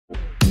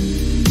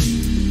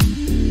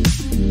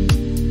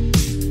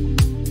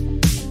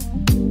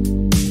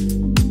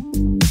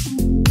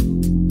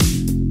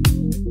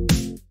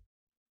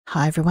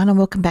Hi everyone and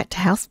welcome back to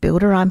House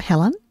Builder. I'm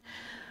Helen.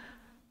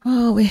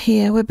 Oh, we're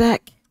here. We're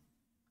back.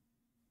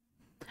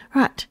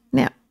 Right,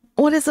 now,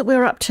 what is it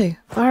we're up to?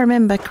 If I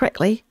remember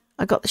correctly,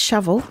 I got the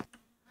shovel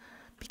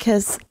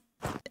because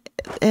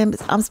I'm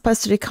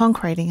supposed to do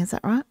concreting. Is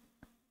that right?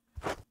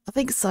 I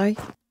think so.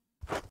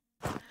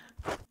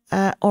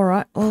 All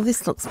right. Well,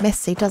 this looks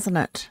messy, doesn't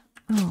it?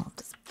 Oh,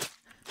 just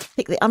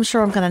pick I'm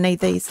sure I'm going to need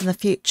these in the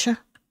future.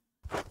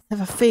 I have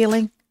a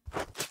feeling.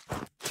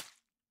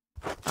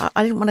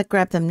 I didn't want to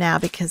grab them now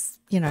because,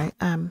 you know,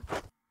 I'm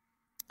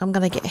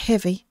going to get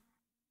heavy.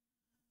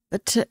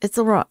 But it's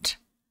all right.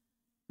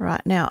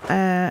 Right,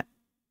 now,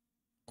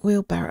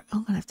 wheelbarrow.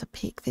 I'm going to have to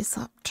pick this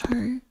up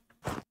too.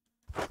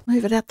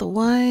 Move it out the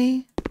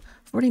way.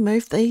 I've already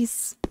moved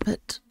these,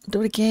 but I'll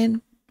do it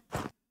again.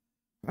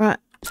 Right.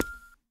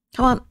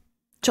 Come on.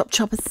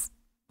 Choppers.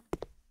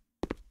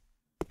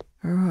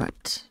 All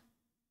right.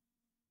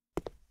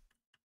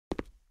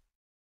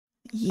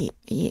 Yeah.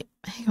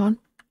 Hang on.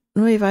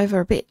 Move over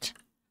a bit.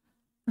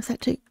 What's that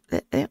do?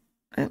 That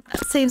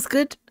seems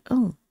good.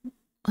 Oh,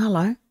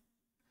 hello.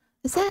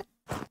 Is that?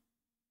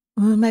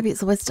 Well, maybe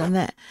it's always done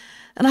that.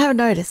 And I haven't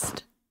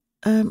noticed.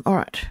 All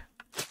right.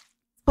 It's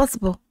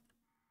possible.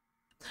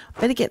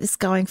 Better get this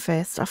going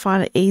first. I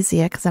find it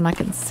easier because then I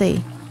can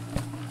see.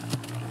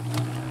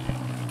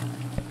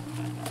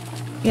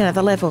 You know,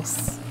 the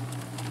levels.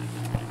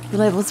 The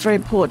level's very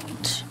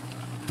important.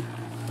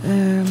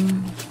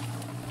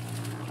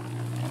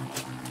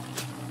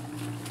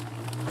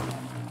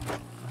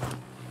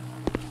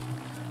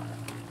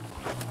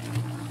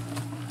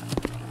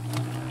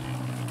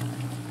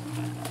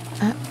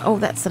 Oh,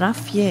 that's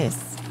enough,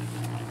 yes.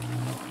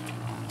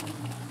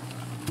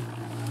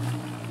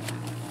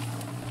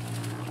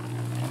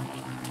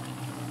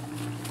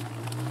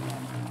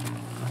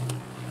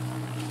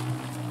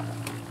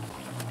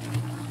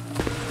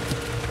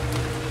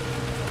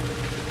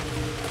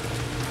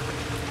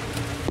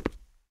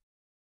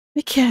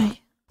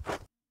 Okay.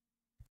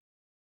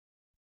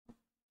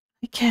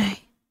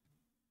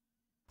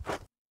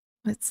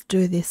 Let's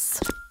do this.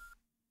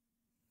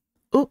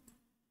 Oop.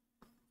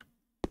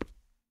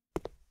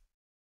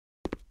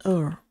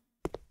 Oh.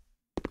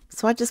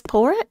 So I just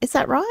pour it? Is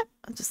that right?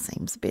 It just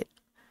seems a bit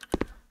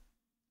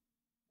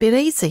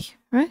easy,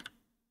 right?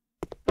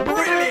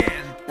 Brilliant!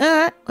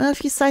 Alright, well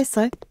if you say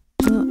so.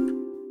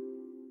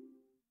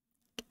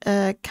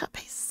 Cut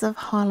pieces of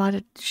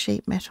highlighted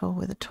sheet metal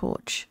with a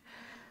torch.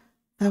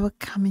 They will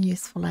come in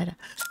useful later.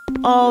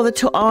 Oh,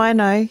 oh, I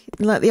know.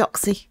 Like the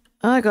oxy.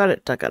 I got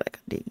it.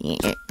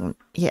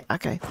 Yeah,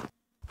 okay.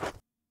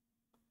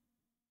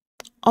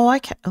 Oh,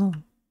 okay. Oh,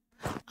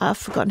 I've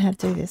forgotten how to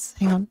do this.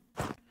 Hang on.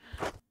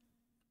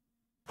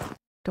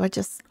 Do I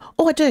just...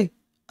 Oh, I do.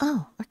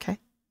 Oh, okay.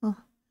 Oh.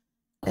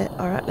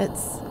 All right, let's...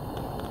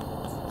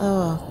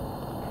 Oh.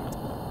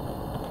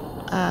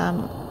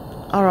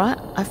 All right.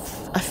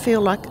 I feel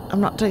like I'm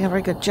not doing a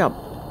very good job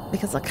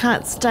because I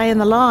can't stay in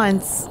the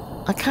lines.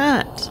 I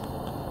can't.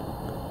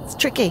 It's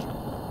tricky.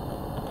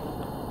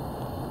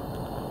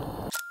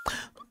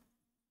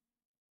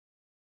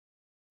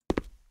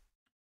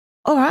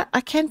 All right,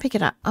 I can pick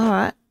it up. All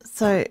right,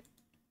 so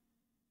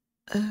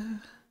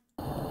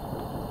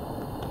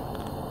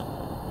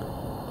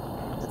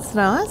it's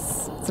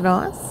nice. It's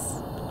nice.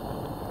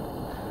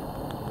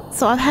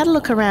 So I've had a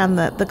look around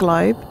the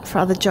globe for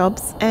other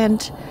jobs,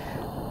 and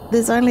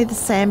there's only the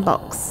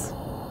sandbox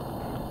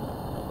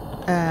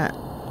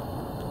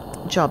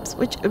jobs,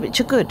 which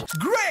are good.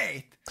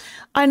 Great!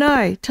 I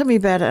know. Tell me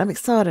about it. I'm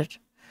excited.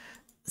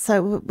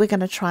 So we're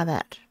going to try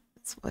that.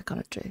 That's what we're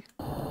going to do.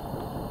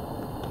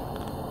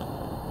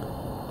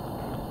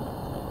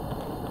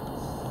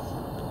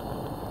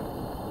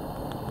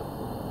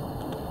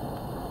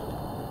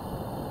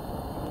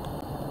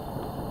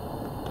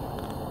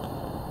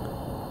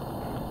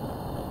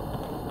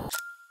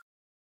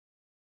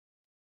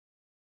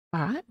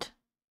 All right.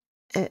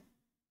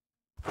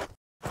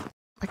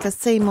 I can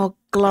see more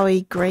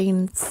glowy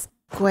green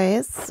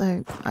squares.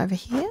 So over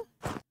here.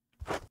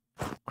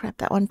 Grab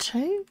that one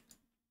too.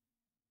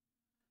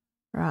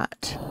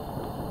 Right.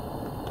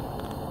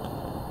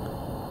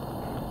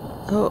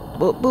 Oh,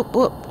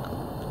 whoop.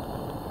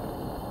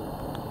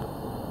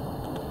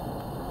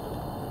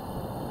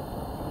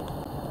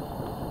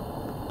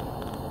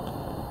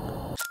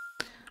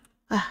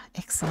 Ah,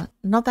 excellent.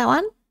 Not that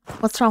one?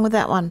 What's wrong with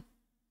that one?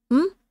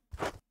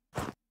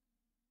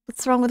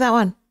 What's wrong with that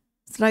one?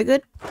 It's no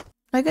good?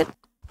 No good?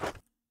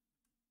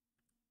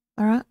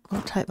 All right,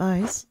 we'll take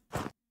those.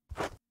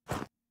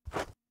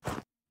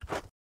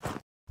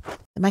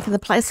 They're making the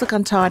place look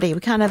untidy. We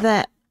can't have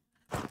that.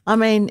 I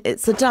mean,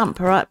 it's a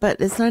dump, all right, but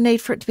there's no need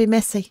for it to be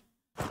messy.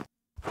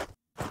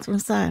 That's what I'm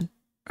saying.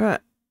 All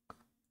right.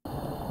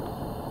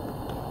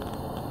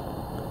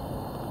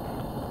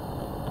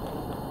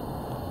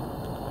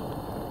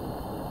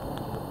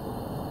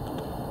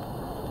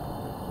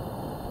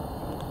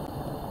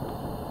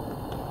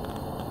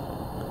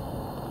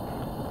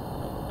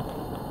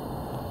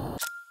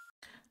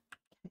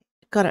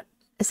 Got it.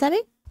 Is that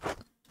it?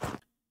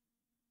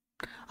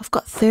 I've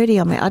got 30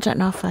 on me. I don't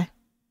know if I...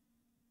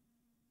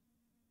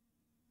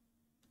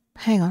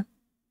 hang on.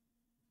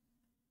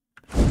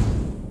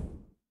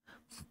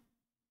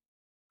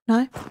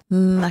 No?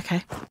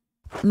 Okay.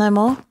 No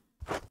more?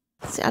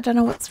 See, I don't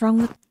know what's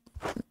wrong with...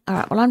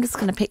 Alright, well, I'm just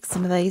going to pick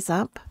some of these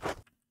up.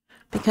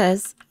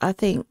 Because I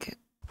think...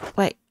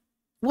 Wait,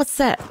 what's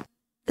that?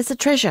 It's a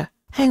treasure.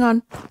 Hang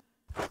on.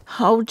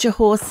 Hold your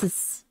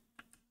horses.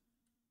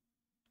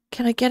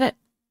 Can I get it?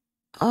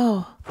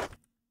 Oh.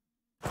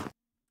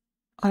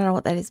 I don't know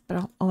what that is,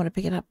 but I want to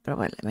pick it up, but it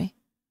won't let me.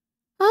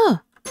 Oh.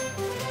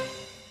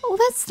 Oh,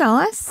 that's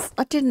nice.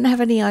 I didn't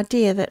have any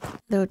idea that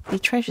there would be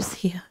treasures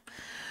here.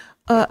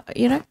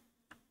 You know,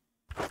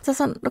 it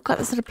doesn't look like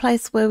the sort of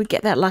place where we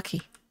get that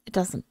lucky. It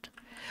doesn't.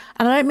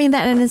 And I don't mean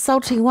that in an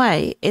insulting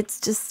way. It's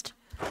just,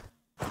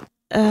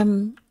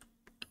 you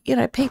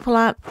know, people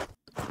aren't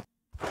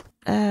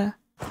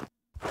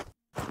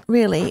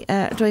really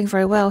doing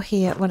very well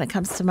here when it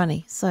comes to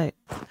money. So,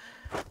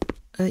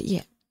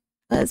 yeah,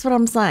 that's what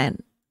I'm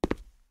saying.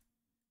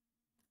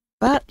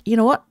 But you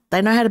know what?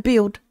 They know how to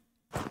build.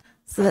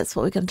 So that's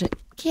what we're going to do.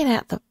 Get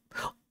out the...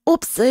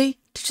 Oopsie.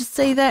 Did you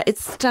see that?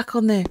 It's stuck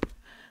on there.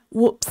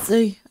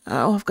 Whoopsie.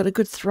 Oh, I've got a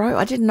good throw.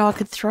 I didn't know I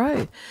could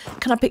throw.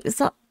 Can I pick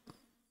this up?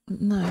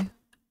 No.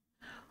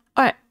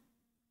 All right.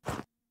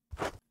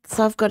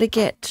 So I've got to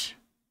get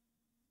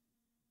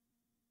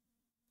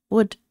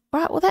wood.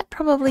 Right, well, that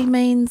probably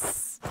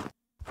means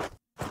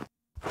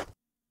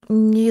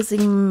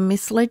using my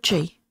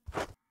sledgy.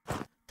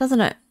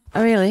 Doesn't it?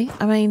 Oh, really?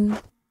 I mean...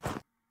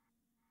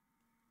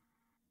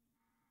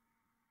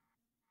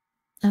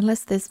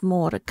 Unless there's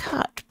more to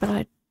cut, but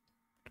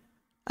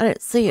I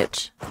don't see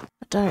it.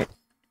 I don't.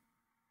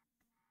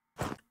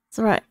 It's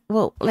all right.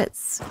 Well,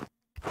 let's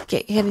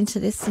get into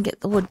this and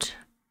get the wood.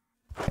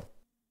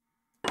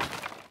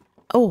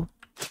 Oh.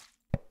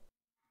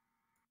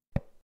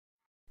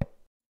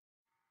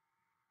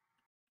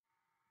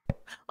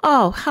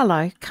 Oh,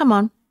 hello. Come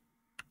on.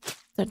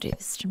 Don't do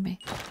this to me.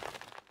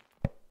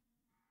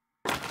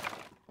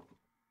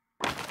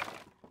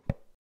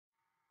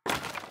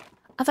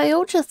 Are they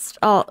all just...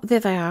 Oh, there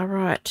they are,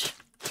 right.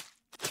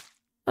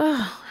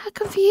 Oh, how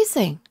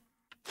confusing.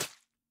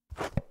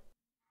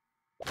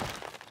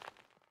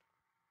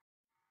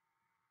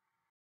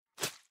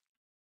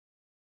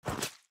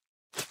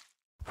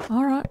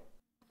 All right.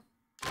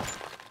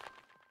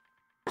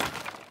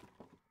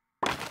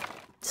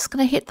 Just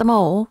going to hit them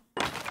all.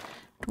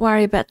 Don't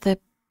worry about the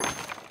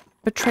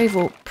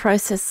retrieval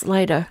process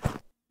later.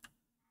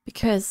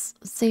 Because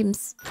it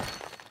seems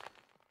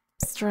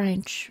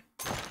strange.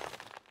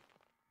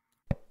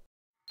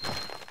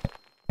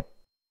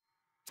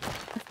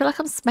 I feel like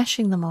I'm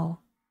smashing them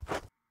all.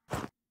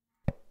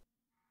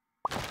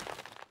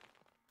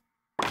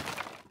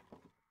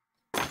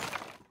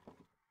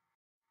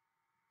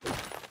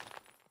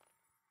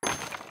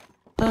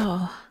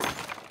 Oh.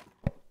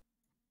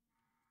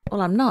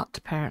 Well, I'm not,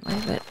 apparently,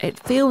 but it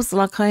feels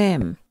like I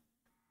am.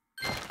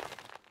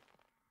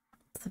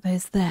 So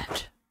there's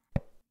that.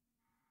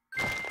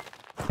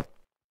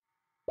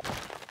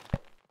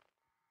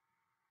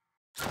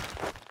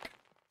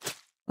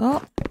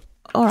 Oh,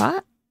 all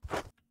right.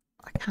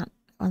 I can't.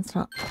 One's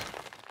not.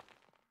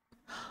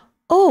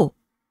 Oh,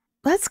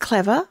 that's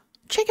clever.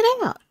 Check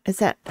it out.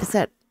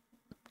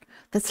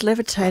 That's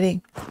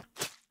levitating.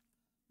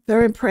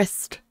 Very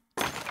impressed.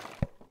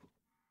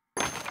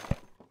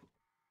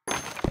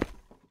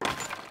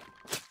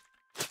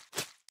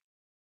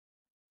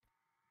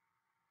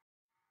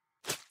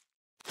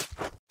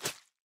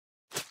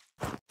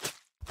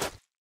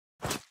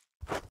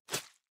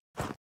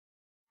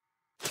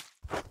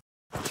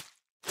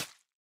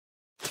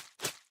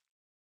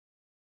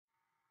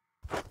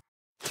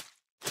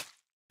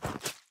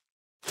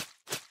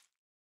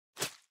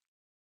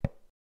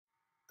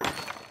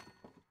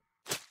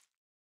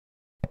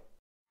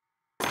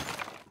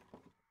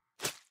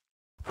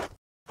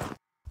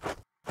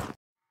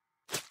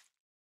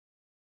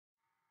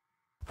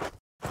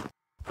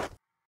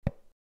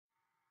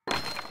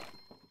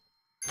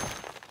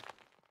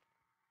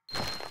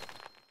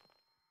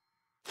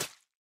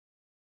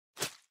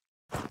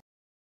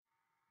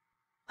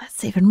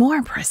 That's even more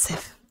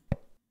impressive.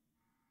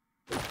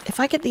 If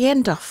I get the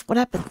end off, what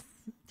happens?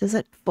 Does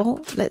it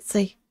fall? Let's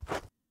see.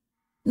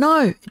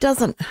 No, it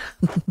doesn't.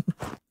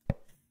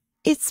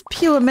 It's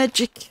pure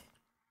magic.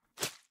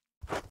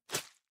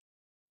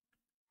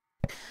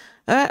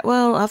 Alright,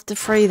 well, I have to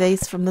free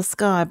these from the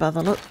sky by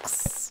the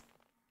looks.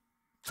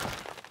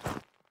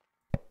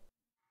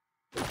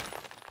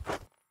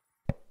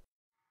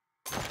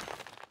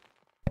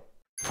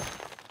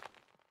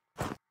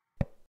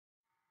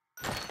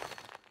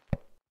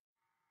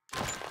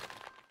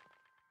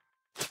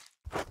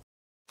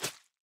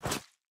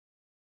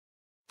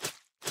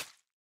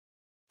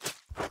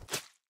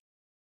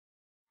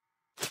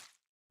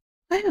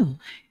 Well,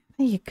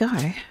 there you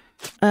go.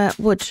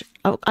 Wood.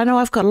 I know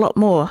I've got a lot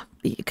more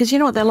because you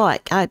know what they're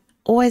like. I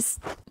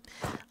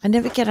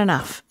never get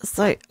enough.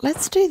 So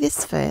let's do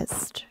this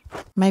first.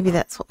 Maybe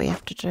that's what we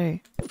have to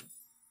do.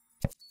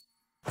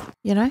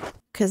 You know,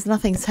 because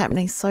nothing's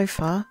happening so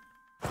far.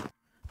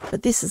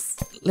 But this is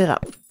lit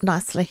up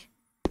nicely.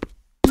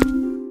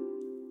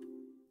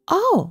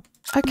 Oh,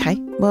 okay.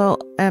 Well,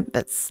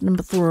 that's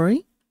number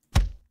 3.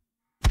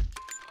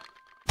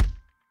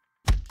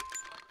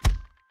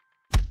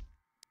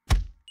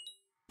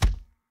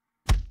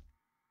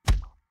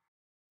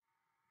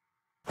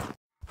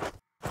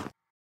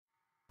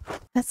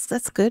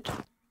 That's good.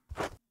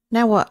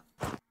 Now what?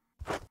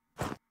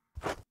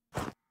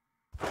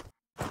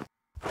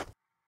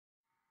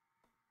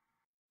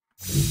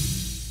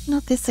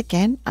 Not this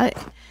again.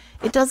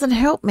 It doesn't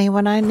help me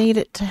when I need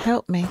it to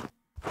help me.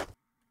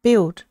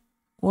 Build.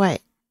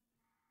 Wait.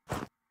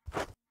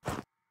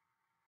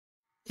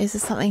 Is there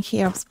something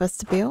here I'm supposed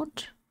to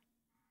build?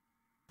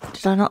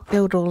 Did I not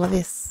build all of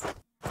this?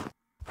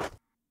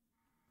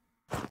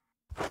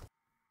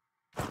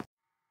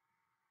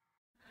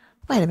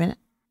 Wait a minute.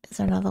 Is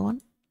there another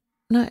one?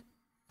 No.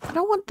 I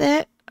don't want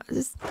that.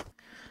 Just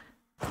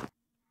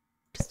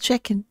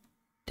checking.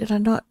 Did I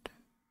not?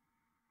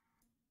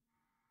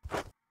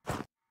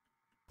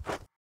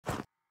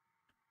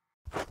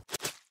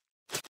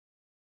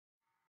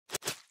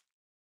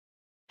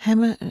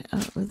 Hammer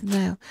with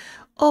nail.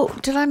 Oh,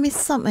 did I miss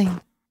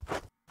something?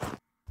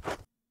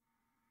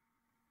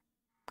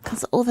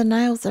 Because all the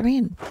nails are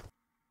in.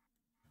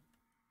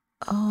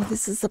 Oh,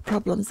 this is the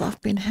problems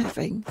I've been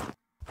having.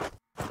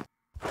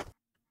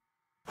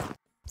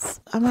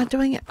 Am I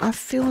doing it? I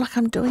feel like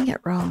I'm doing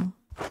it wrong.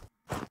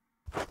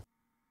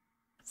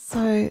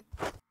 So...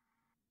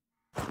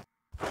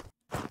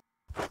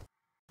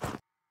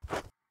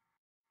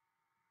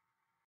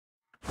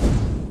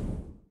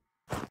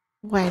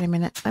 Wait a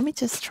minute. Let me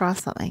just try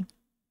something.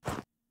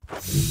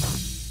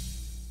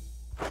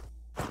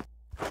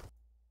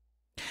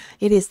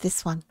 It is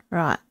this one.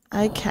 Right.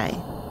 Okay.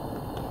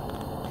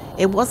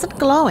 It wasn't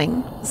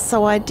glowing,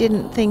 so I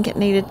didn't think it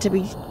needed to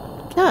be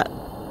cut.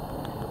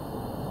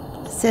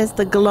 It says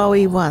the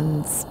glowy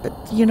ones, but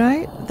you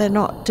know, they're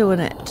not doing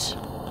it.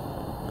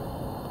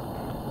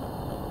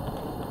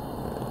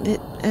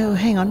 Oh,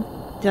 hang on.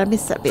 Did I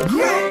miss that bit?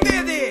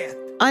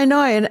 I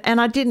know,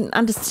 and I didn't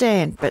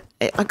understand, but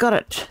I got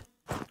it.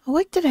 I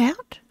worked it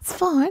out. It's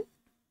fine.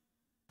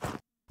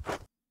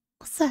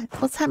 What's that?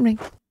 What's happening?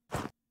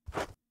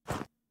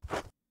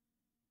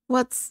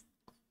 What's...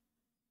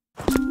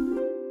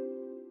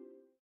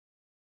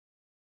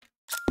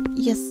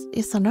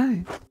 Yes, I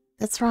know.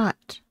 That's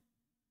right.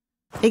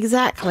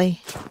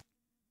 Exactly.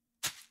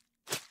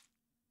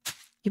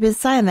 You've been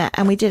saying that,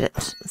 and we did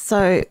it.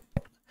 So,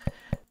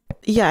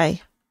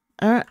 yay.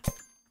 All right.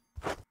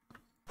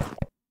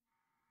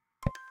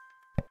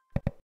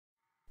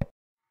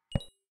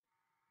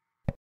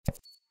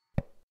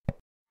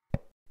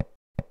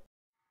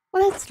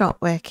 Well, that's not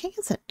working,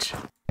 is it?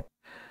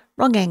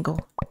 Wrong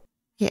angle.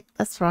 Yeah,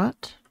 that's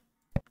right.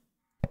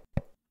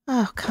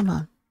 Oh, come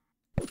on.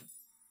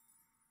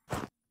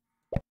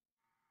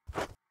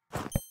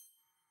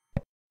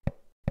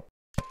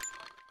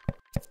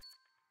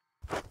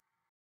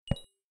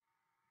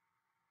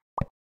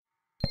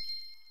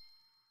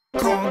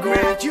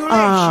 Congratulations!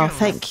 Oh,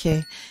 thank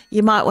you.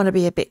 You might want to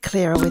be a bit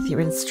clearer with your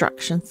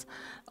instructions.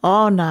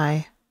 Oh,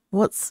 no.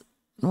 What?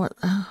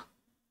 I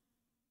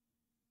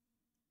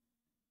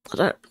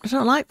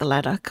don't like the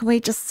ladder. Can we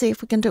just see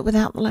if we can do it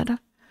without the ladder?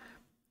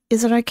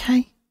 Is it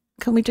okay?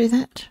 Can we do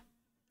that?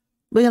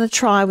 We're going to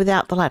try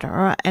without the ladder,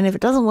 all right? And if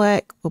it doesn't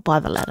work, we'll buy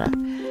the ladder.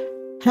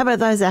 How about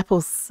those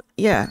apples?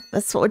 Yeah,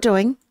 that's what we're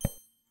doing.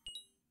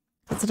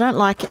 Because I don't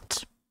like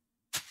it.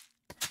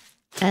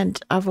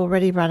 And I've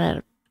already run out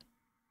of...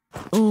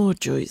 Oh,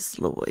 jeez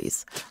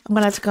Louise. I'm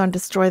going to have to go and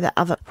destroy the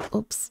other...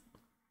 Oops.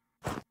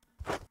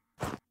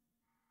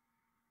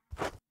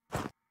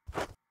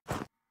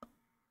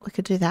 We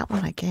could do that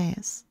one, I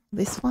guess.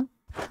 This one?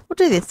 We'll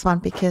do this one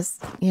because,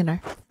 you know,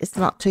 it's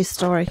not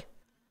 2-story.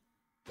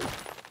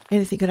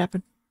 Anything could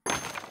happen.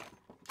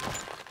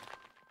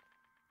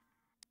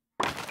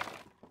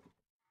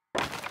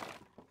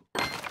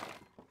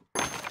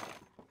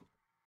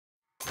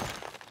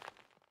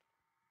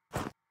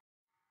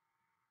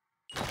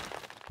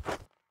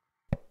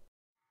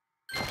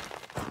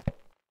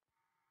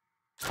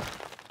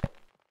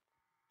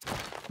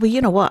 Well,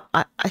 you know what?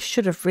 I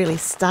should have really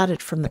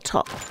started from the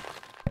top.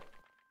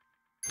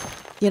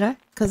 You know,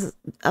 because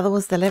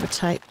otherwise they'll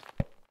levitate.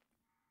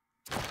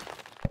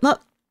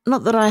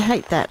 Not that I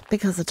hate that,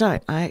 because I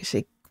don't. I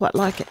actually quite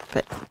like it,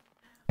 but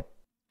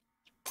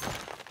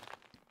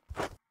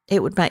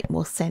it would make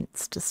more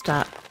sense to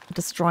start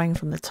destroying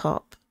from the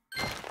top.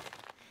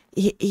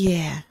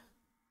 Yeah.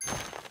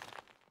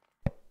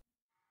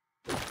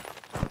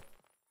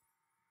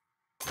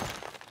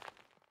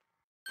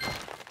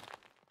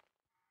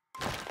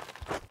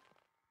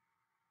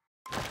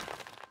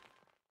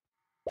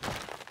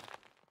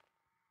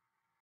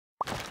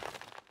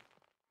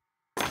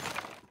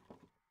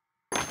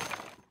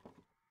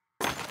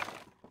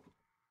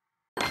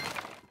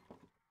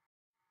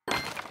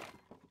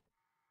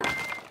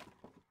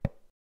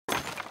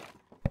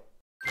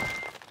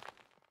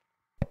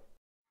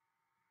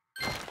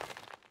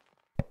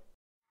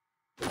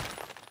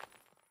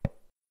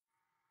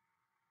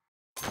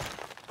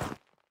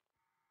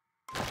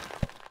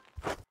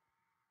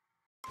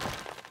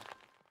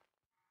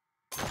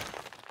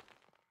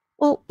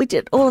 Well, we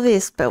did all of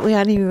this, but we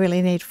only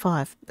really need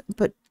 5.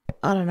 But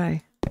I don't know.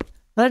 I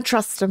don't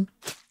trust them.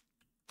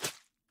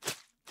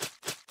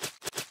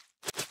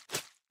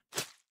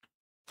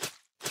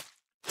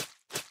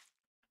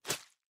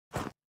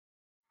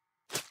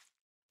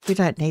 We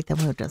don't need them.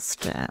 We'll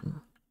just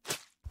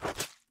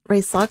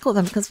recycle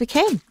them because we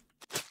can.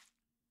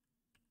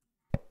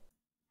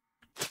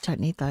 Don't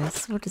need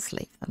those. We'll just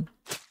leave them.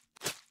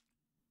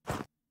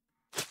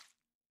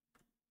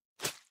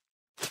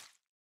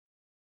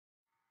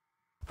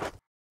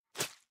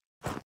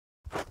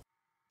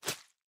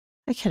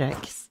 Okay,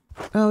 dokes.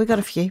 Oh, we got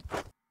a few.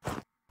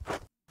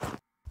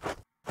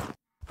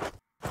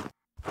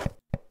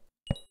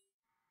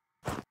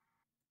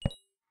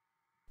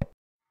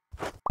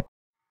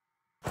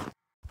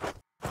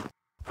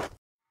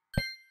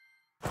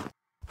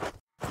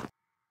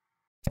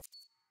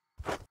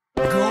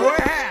 Go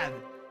ahead.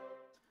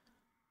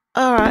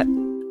 All right.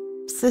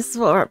 So this is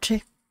what we're up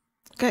to.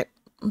 Okay.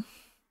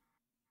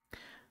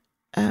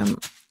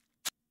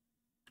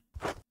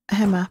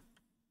 Hammer.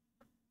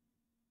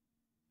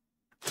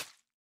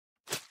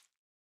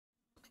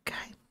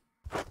 Okay.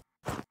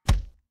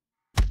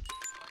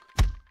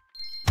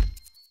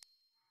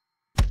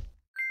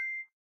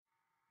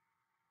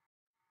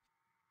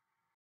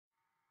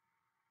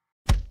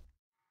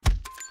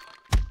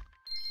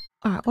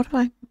 All right. What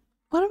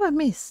have I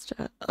missed?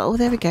 Oh,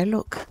 there we go.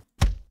 Look.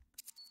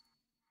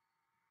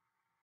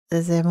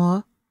 Is there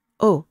more?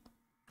 Oh,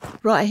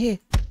 right here.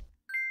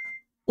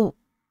 Oh,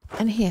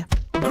 and here.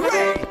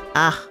 Great.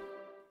 Ah.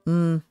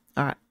 All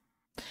right.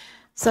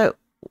 So,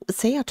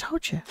 see, I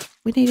told you.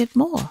 We needed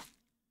more.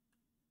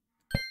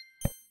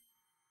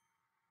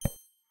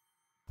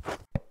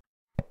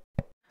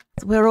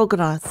 So we're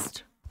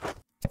organised.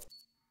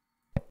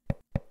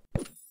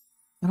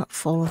 I'm not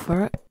falling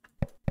for it.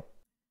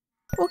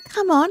 Well,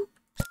 come on.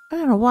 I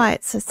don't know why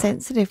it's so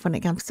sensitive when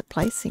it comes to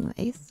placing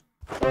these.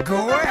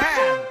 Go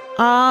ahead.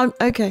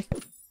 Okay.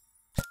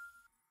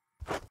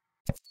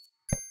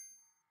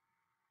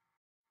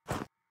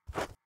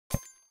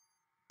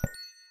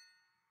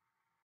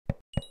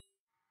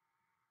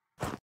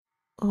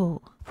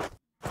 Oh.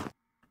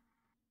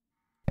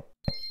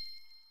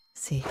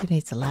 See, who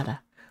needs a ladder?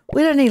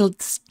 We don't need a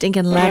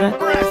stinking ladder.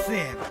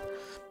 Impressive.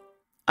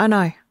 I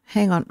know.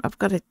 Hang on. I've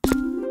got to...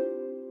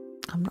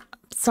 I'm not...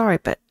 Sorry,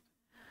 but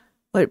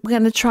we're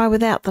going to try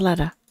without the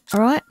ladder. All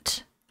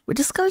right? We're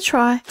just going to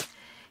try.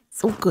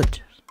 It's all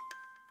good.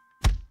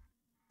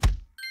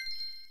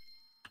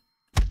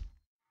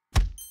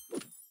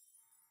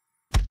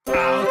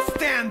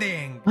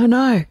 Outstanding. I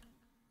know.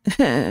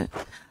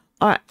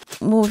 All right.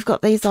 Well, we've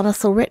got these on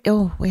us already.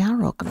 Oh, we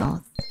are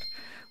organised.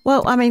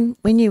 Well, I mean,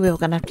 we knew we were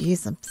going to have to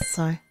use them,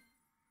 so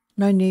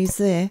no news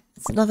there.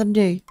 It's another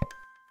new.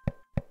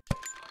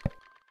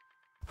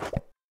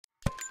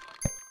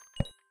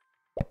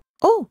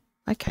 Oh,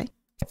 okay.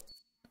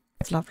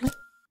 It's lovely.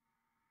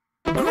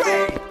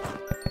 Great.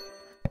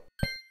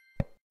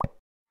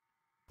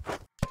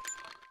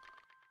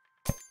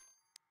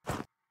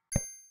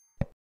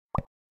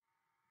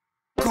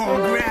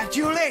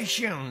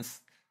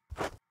 Congratulations.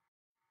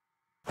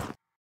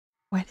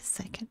 Wait a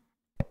second.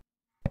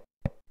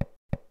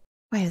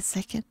 Wait a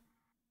second.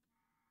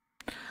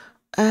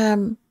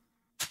 We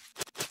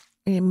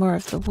need more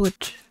of the wood.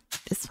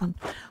 This one.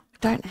 We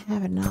don't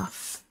have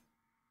enough.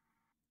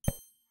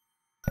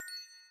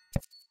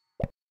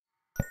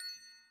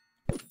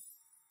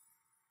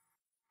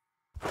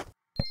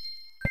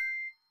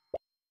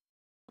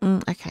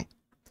 Okay.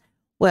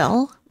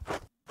 Well,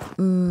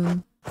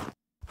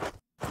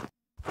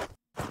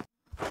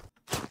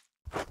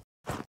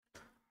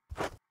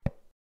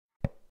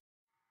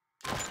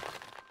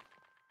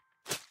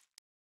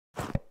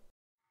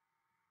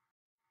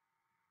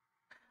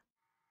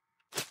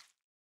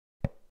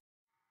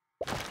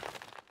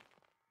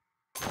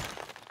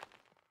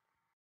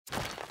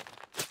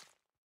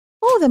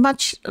 oh, they're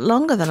much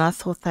longer than I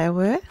thought they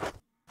were.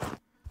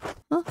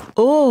 Huh?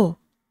 Oh,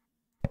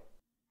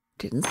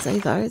 didn't see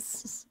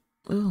those.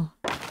 Oh,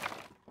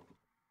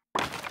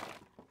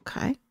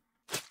 okay.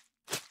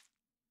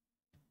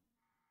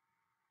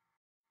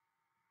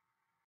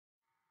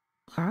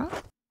 All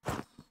right.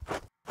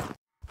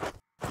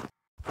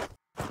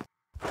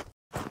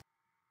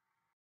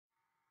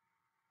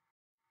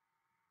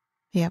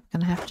 Yeah, I'm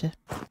gonna have to,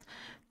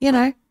 you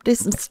know, do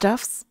some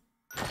stuffs.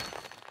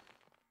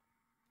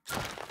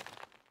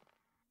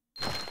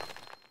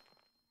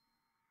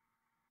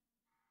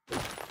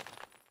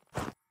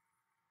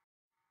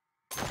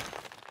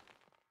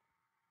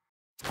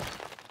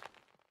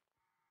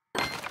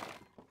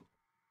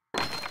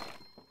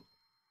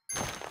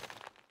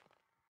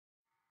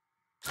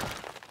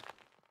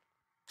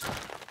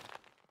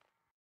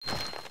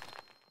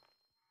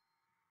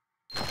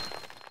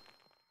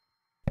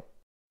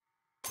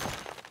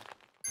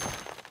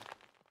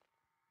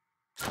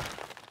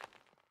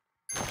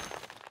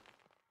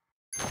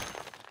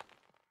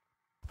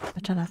 I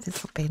don't know if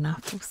this will be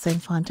enough. We'll soon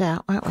find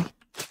out, won't we?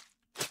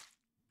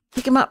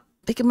 Pick him up.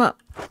 Pick him up.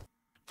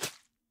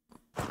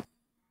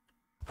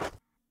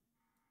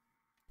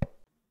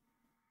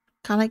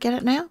 Can't I get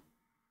it now?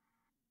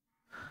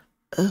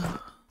 Ugh.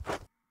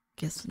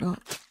 Guess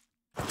not.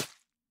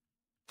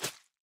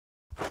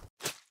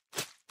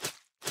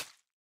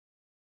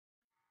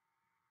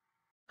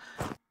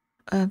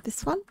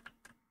 This one?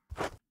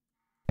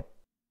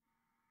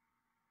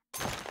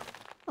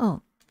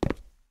 Oh.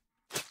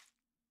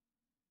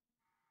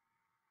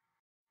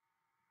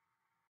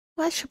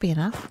 Well, that should be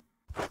enough.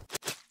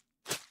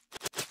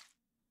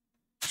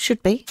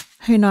 Should be.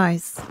 Who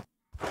knows?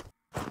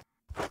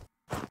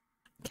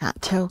 Can't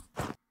tell.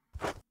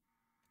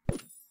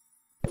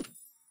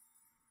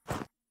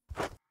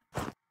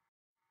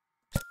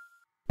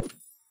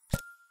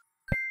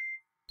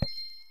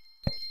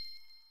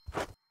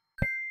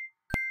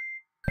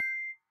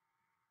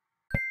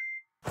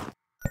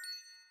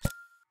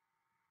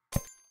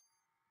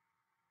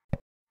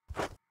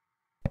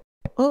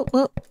 Oh,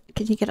 well,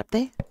 can you get up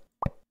there?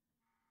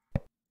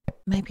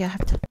 Maybe I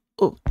have to.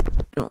 Oh,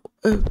 no.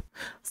 Oh,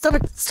 stop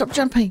it! Stop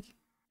jumping!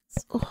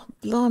 Oh,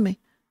 blimey.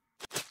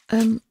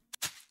 You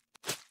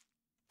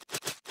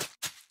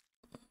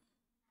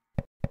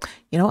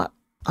know what?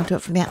 I'll do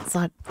it from the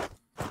outside.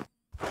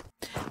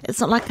 It's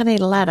not like I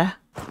need a ladder.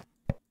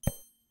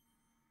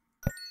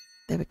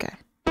 There we go.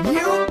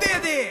 You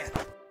did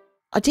it!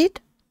 I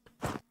did?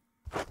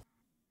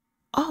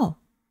 Oh,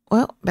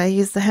 well, better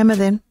use the hammer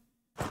then.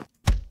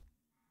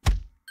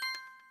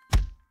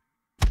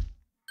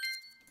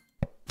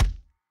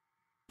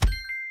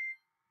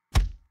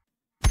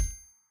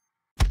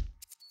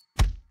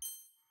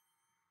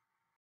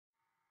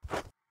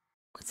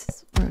 What's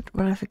this?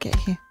 What did I forget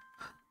here?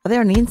 Oh,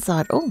 they're on the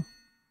inside. Oh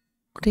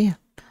dear.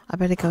 I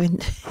better go in.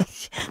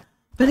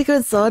 Better go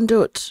inside and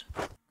do it.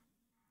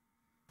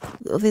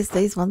 Oh, there's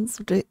these ones.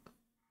 We'll do it.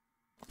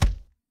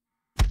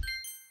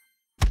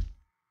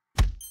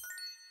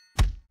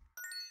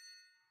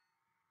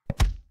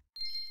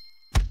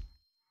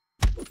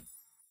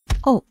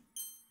 Oh,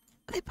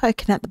 they're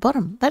poking at the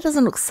bottom. That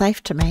doesn't look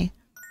safe to me.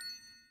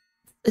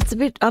 It's a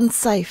bit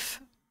unsafe.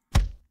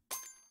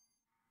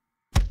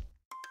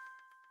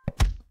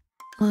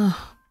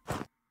 Oh,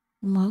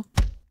 well.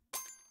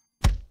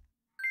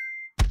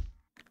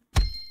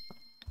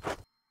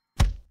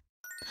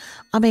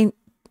 I mean,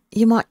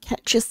 you might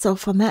catch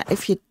yourself on that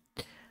if you...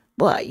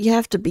 Well, you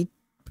have to be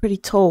pretty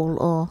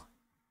tall or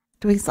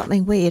doing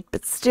something weird,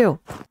 but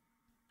still.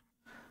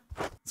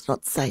 It's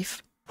not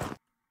safe.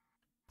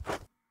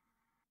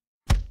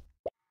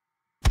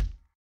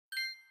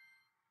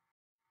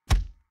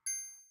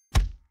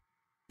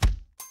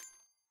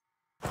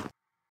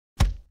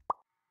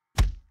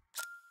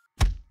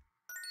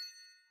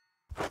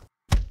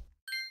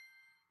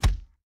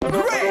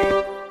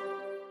 Great!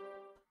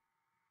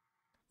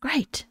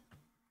 Great.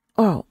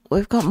 Oh,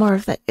 we've got more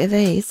of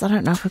these. I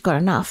don't know if we've got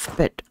enough,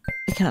 but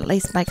we can at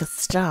least make a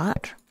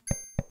start.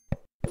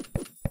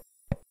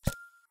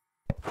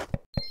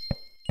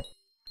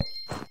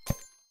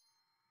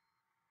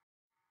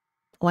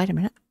 Wait a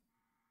minute.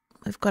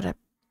 We've got to,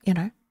 you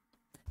know,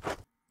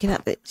 get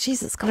up there.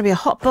 Jeez, it's going to be a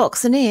hot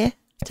box in here.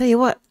 Tell you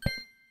what,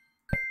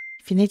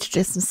 if you need to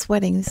do some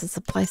sweating, this is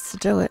the place to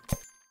do it.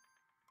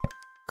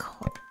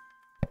 God.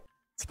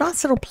 It's a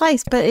nice little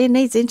place, but it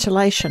needs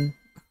insulation.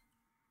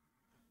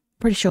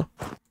 Pretty sure.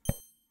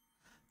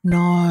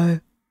 No.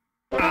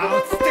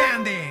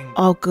 Outstanding!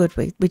 Oh, good.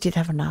 We did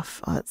have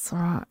enough. Oh, that's all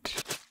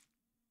right.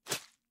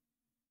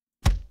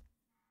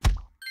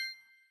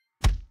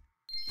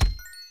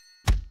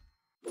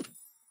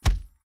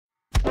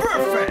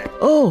 Perfect!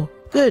 Oh,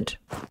 good.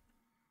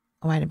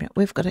 Oh, wait a minute.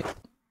 We've got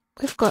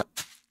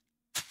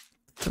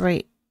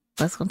 3.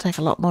 That's going to take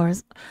a lot more.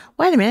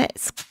 Wait a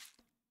minute.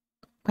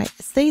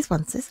 It's these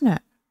ones, isn't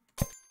it?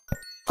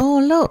 Oh,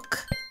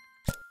 look.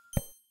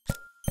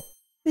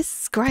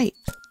 This is great.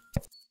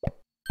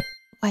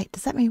 Wait,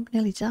 does that mean we're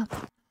nearly done?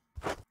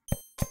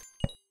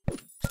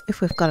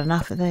 If we've got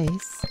enough of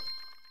these.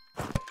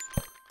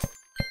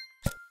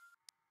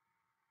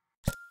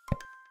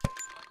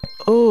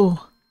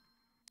 Oh.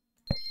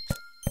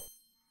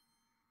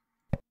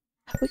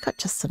 Have we got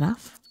just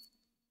enough?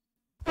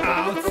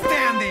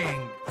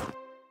 Outstanding!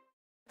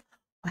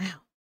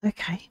 Wow.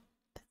 Okay.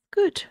 That's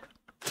good.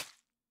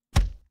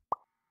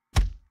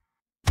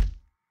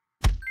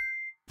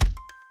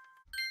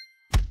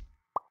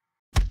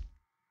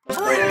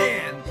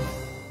 Brilliant!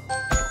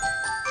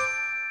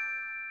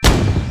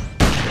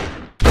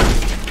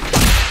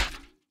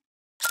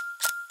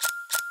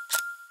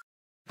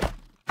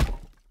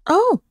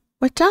 Oh,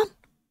 we're done.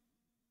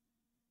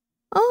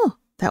 Oh,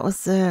 that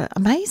was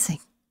amazing.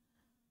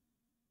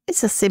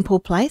 It's a simple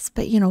place,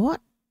 but you know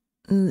what?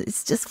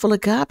 It's just full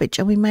of garbage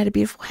and we made a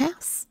beautiful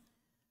house.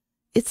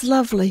 It's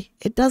lovely.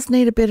 It does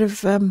need a bit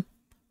of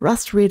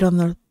rust rid on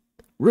the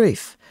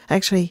roof.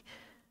 Actually,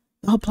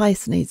 the whole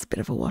place needs a bit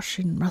of a wash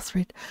in rust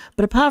rid.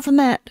 But apart from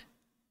that,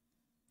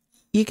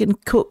 you can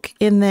cook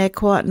in there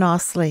quite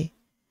nicely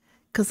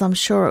because I'm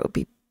sure it would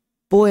be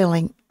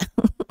boiling.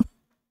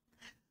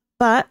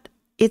 But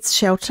it's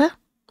shelter,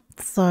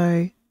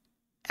 so,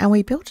 and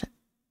we built it.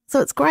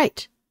 So it's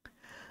great.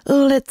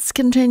 Oh, let's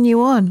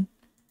continue on.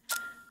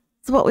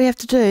 So what we have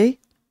to do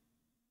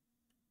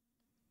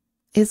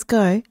is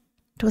go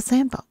to a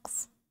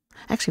sandbox.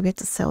 Actually, we have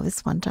to sell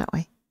this one, don't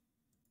we?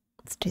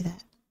 Let's do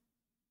that.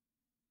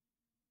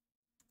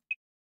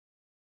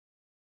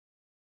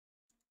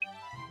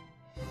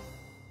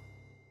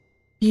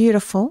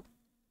 Beautiful.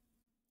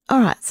 All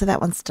right, so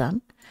that one's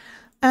done.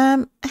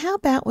 How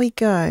about we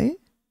go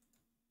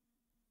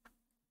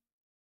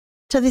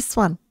to this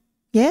one?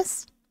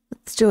 Yes?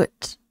 Let's do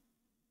it.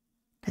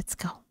 Let's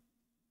go.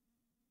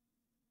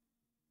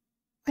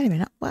 Wait a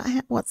minute.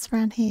 What's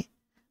around here?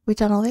 We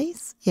done all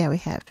these? Yeah, we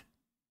have.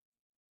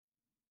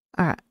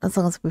 All right, as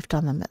long as we've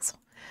done them, that's all.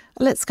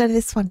 Let's go to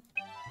this one.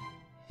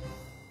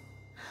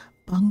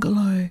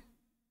 Bungalow.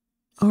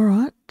 All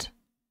right.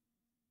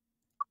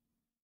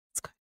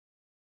 Let's go.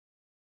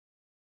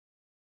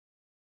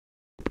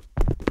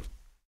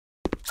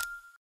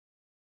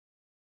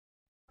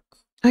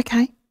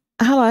 Okay.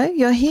 Hello,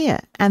 you're here.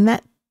 And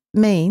that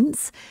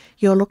means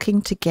you're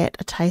looking to get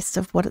a taste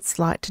of what it's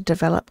like to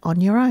develop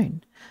on your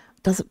own.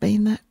 Does it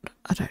mean that?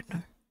 I don't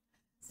know.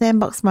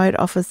 Sandbox mode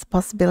offers the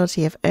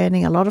possibility of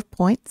earning a lot of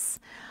points,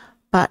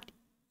 but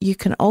you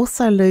can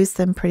also lose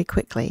them pretty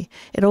quickly.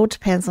 It all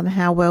depends on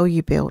how well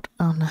you build.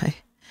 Oh no.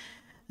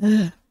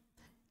 Ugh.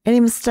 Any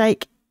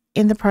mistake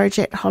in the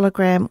project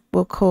hologram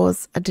will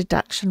cause a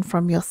deduction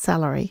from your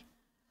salary.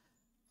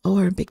 Oh,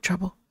 we're in big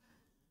trouble.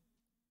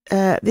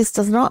 This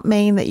does not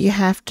mean that you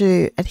have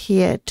to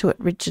adhere to it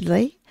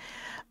rigidly.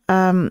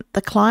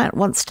 The client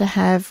wants to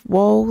have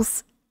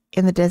walls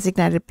in the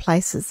designated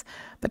places,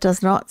 but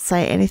does not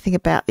say anything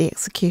about the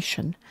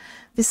execution.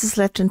 This is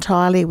left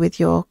entirely with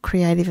your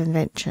creative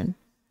invention.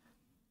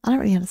 I don't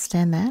really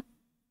understand that,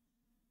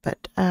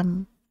 but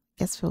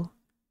guess we'll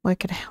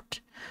work it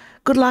out.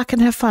 Good luck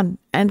and have fun,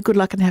 and good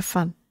luck and have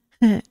fun.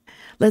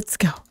 Let's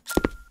go.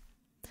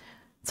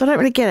 So I don't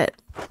really get it.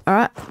 All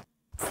right.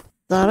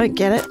 So I don't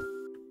get it.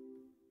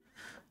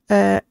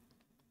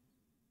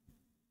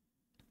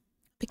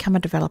 Become a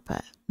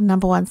developer.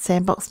 Number 1,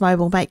 Sandbox mode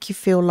will make you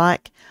feel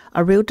like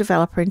a real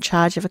developer in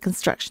charge of a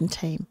construction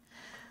team.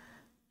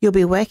 You'll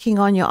be working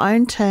on your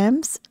own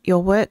terms.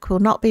 Your work will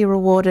not be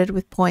rewarded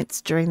with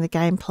points during the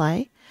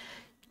gameplay.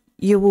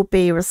 You will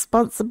be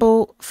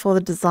responsible for the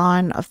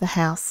design of the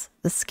house,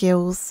 the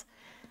skills,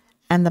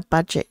 and the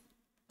budget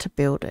to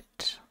build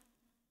it.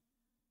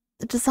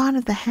 The design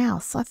of the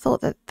house. I thought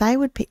that they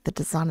would pick the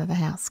design of the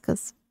house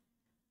because...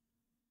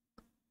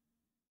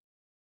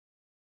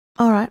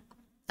 All right.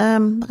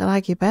 I'm not going to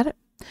argue about it.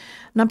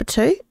 Number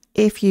 2,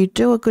 if you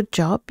do a good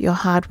job, your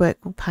hard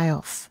work will pay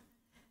off.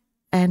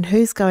 And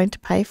who's going to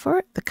pay for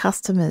it? The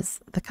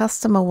customers. The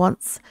customer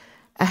wants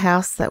a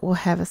house that will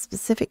have a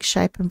specific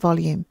shape and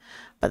volume,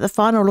 but the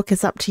final look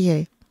is up to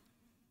you.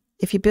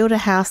 If you build a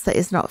house that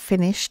is not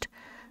finished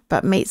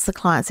but meets the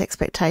client's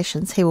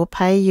expectations, he will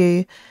pay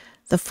you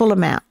the full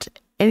amount.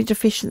 Any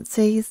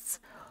deficiencies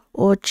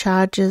or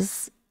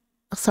changes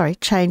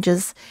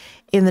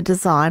in the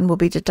design will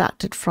be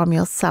deducted from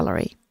your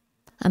salary.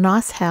 A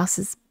nice house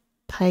is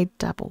paid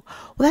double.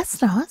 Well,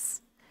 that's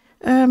nice.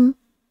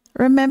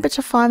 Remember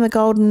to find the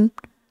golden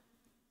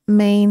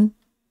mean.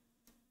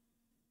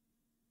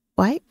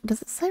 Wait,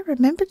 does it say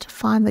remember to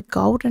find the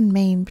golden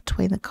mean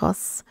between the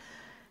costs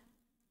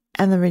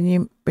and the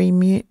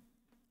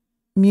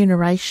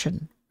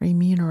remuneration?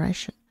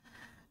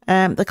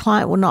 The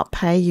client will not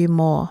pay you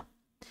more.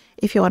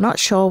 If you are not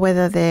sure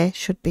whether there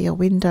should be a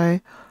window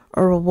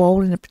or a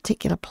wall in a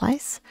particular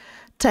place,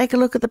 take a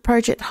look at the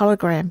project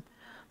hologram.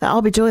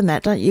 I'll be doing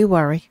that, don't you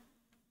worry.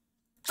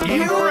 You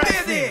did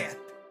it!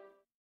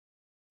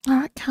 All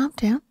right, calm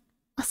down.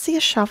 I see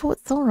a shovel,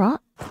 it's all right.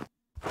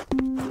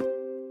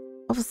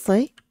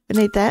 Obviously,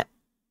 we need that.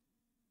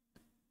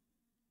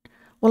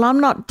 Well, I'm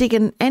not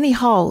digging any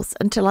holes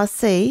until I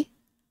see...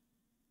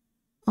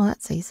 Oh,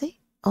 that's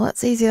easy. Oh,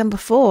 that's easier than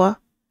before.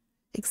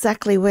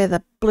 Exactly where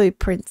the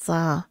blueprints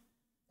are.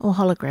 Or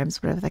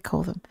holograms, whatever they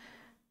call them.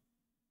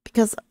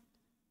 Because...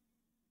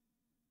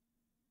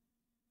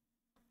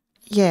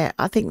 yeah,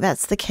 I think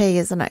that's the key,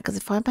 isn't it? Because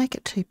if I make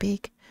it too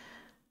big,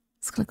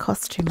 it's going to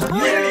cost too much.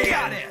 You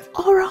got it!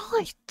 All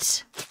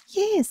right.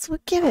 Yes, we'll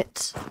get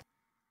it.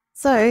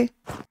 So...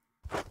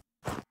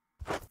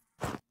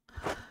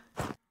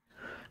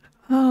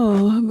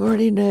 oh, I'm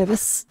already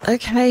nervous.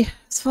 Okay,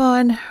 it's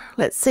fine.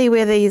 Let's see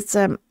where these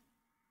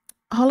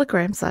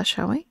holograms are,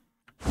 shall we?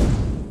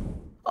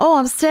 Oh,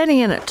 I'm standing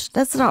in it.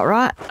 That's not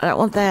right. I don't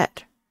want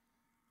that.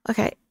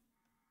 Okay.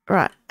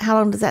 Right. How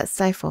long does that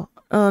stay for?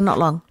 Oh, not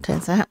long,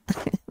 turns out.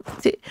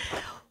 Well,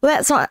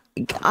 that's not...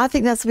 I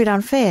think that's a bit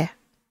unfair.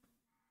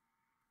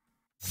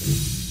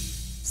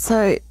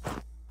 So...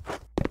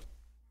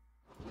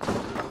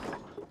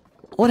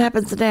 what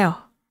happens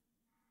now?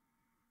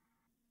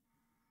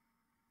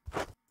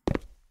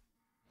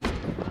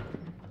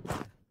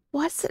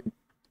 Why is it...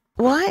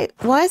 Why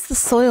is the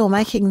soil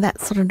making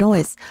that sort of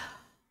noise?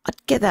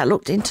 I'd get that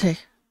looked into.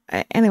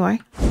 Anyway.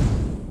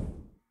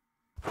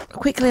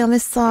 Quickly on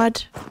this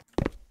side...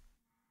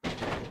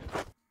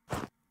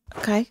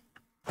 okay.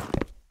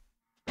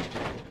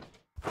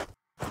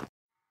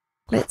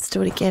 Let's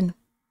do it again.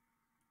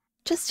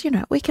 Just, you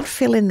know, we can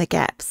fill in the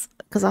gaps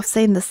because I've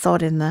seen the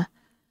sod in the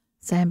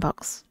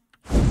Sandbox.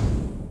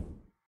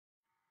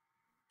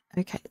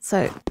 Okay,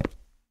 so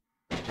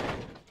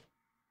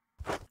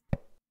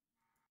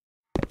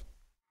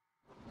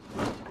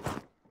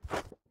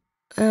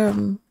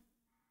so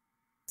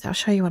I'll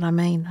show you what I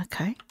mean.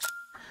 Okay,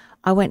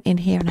 I went in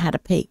here and had a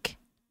peek.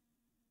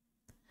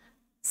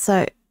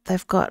 So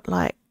they've got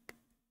like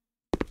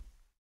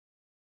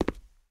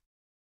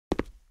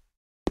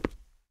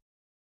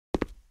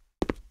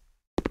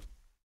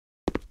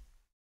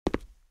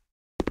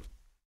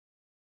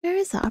where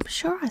is it? I'm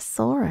sure I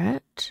saw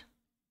it.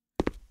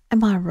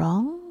 Am I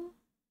wrong?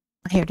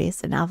 Here it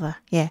is, another.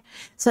 Yeah.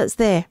 So it's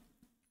there.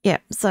 Yeah.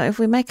 So if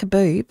we make a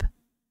boob,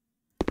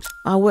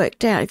 I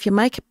worked out if you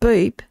make a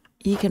boob,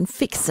 you can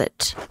fix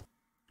it.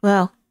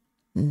 Well,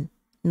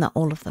 not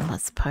all of them, I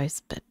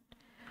suppose, but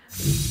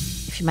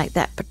if you make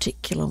that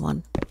particular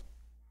one.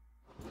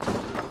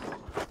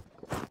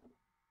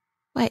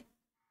 Wait.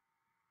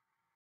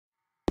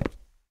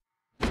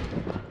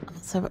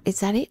 So is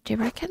that it, do you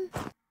reckon?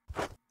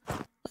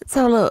 Let's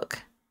have a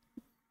look.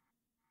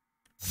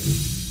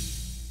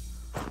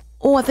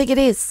 Oh, I think it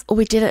is. Oh,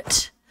 we did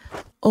it.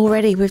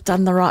 Already we've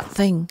done the right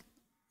thing.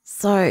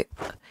 So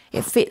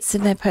it fits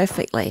in there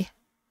perfectly.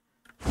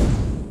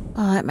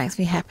 Oh, that makes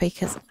me happy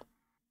because...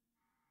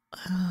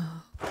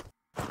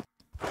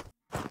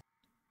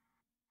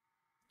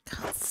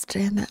 can't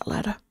stand that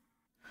ladder.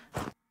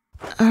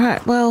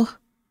 Alright, well...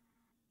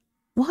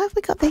 why have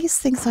we got these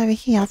things over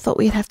here? I thought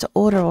we'd have to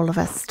order all of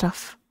our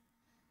stuff.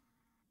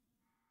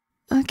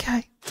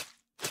 Okay.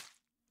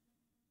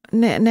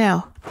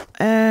 Now,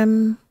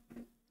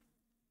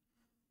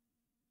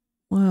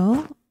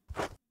 well,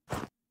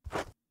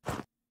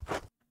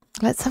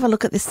 let's have a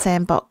look at this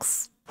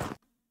sandbox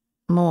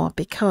more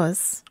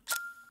because I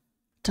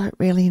don't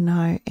really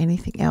know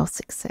anything else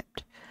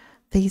except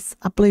these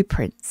are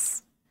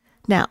blueprints.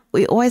 Now,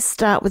 we always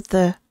start with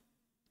the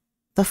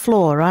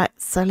floor, right?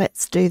 So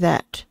let's do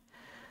that.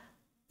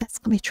 That's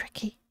going to be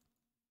tricky.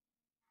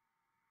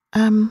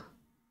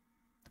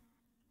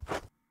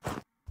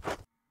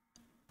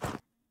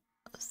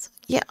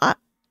 Yeah,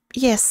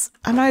 yes,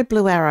 I know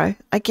Blue Arrow.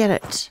 I get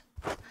it.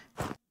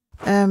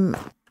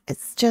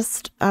 It's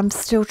just I'm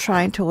still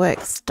trying to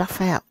work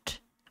stuff out.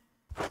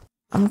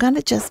 I'm going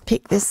to just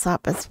pick this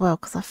up as well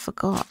because I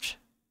forgot.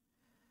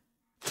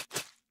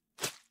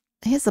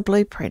 Here's a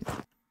blueprint.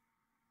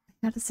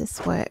 How does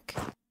this work?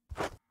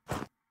 I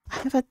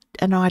have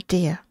an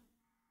idea.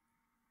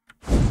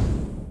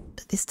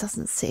 But this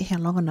doesn't sit here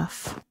long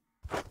enough.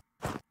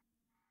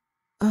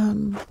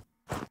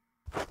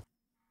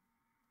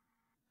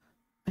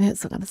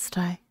 It's not going to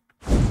stay.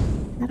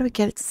 How do we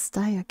get it to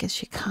stay? I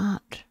guess you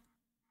can't.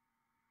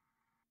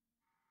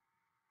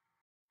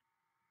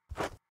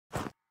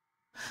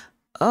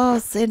 Oh,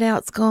 see, now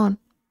it's gone.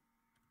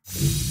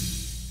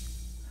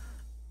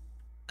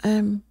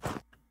 Okay,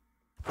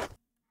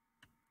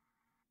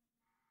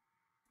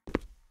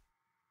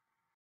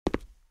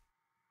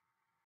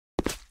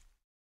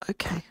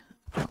 I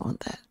don't want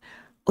that.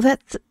 Well,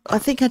 that's. I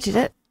think I did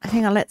it.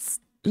 Hang on, let's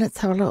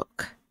have a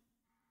look.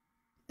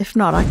 If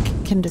not, I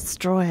can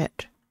destroy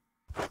it.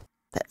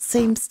 That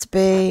seems to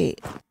be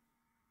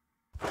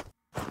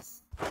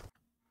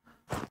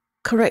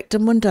correct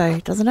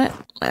mundo, doesn't it?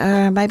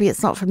 Maybe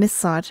it's not from this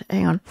side.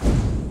 Hang on.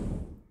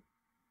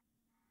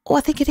 Oh, I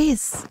think it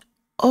is.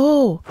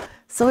 Oh,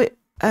 so it,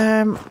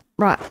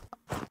 right.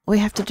 We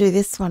have to do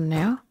this one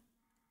now.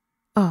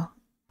 Oh.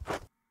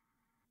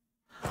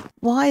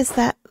 Why is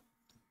that?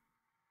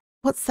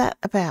 What's that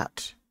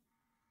about?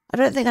 I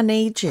don't think I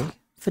need you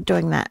for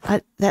doing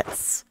that.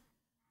 That's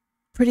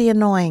pretty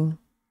annoying.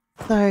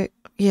 So,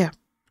 yeah.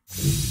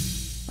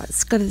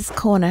 Let's go to this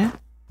corner.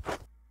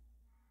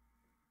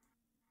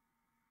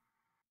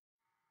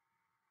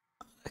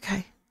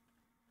 Okay.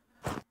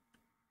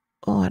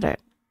 Oh, I don't.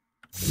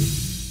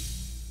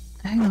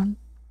 Hang on.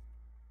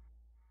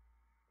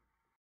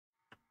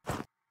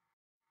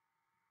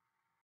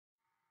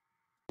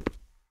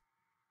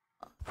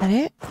 That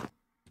it?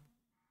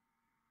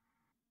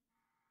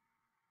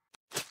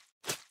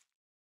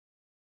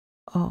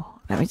 Oh,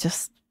 let me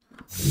just...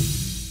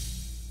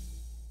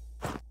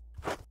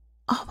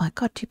 oh my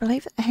God, do you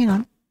believe it? Hang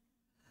on.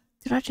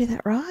 Did I do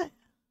that right?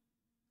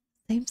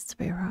 Seems to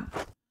be right.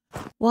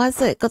 Why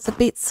has it got the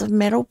bits of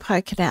metal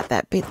poking out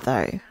that bit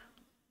though?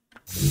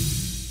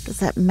 Does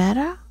that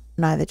matter?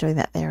 No, they're doing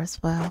that there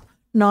as well.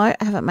 No, I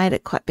haven't made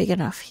it quite big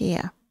enough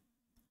here.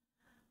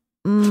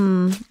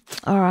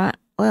 Alright,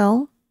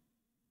 well.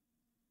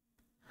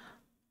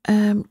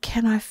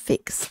 Can I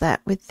fix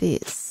that with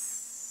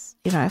this?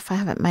 You know, if I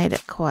haven't made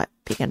it quite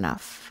big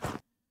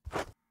enough.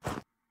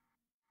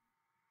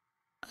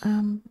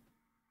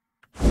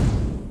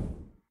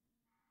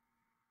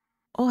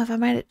 Oh, have I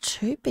made it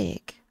too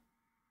big?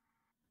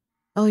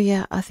 Oh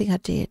yeah, I think I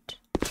did.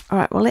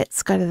 Alright, well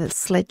let's go to the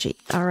sledgy.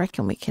 I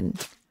reckon we can...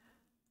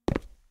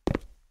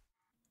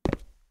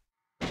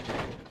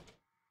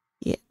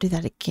 yeah, do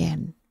that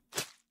again.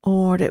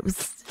 Or it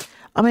was...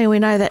 I mean, we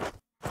know that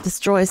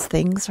destroys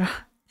things, right?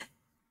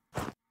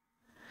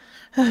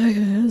 Okay,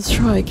 let's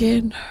try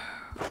again.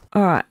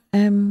 Alright,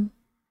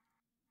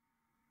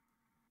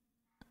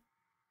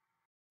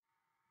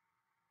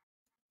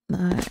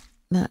 No,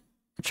 no.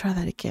 Try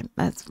that again.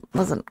 That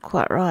wasn't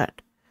quite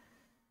right.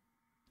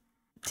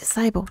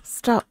 Disable.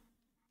 Stop.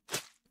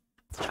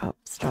 Stop,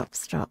 stop,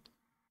 stop.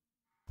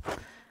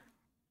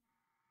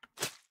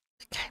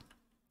 Okay,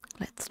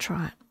 let's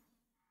try it.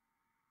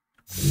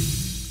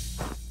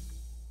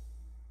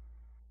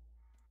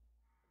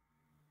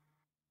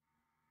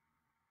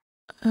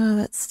 Oh,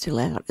 that's still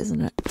out,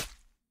 isn't it?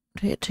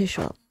 Yeah, too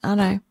short. Oh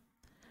no.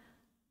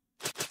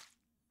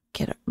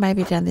 Get it.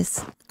 Maybe down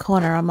this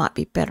corner I might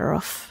be better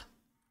off.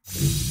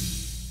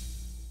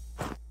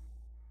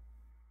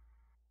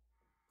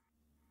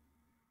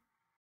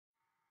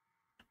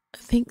 I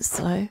think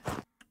so.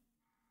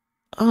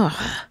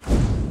 Oh,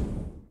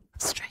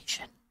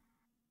 frustration.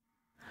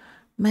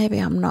 Maybe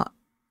I'm not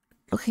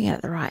looking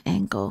at the right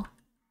angle.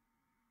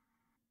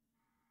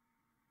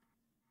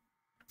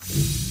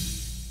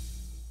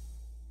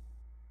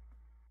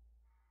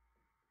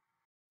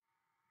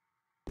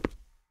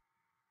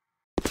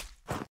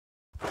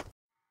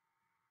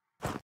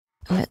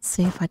 Let's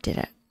see if I did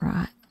it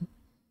right.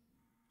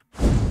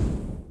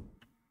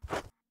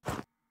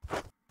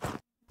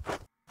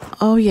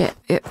 Oh, yeah,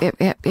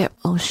 yep.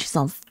 Oh, she's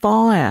on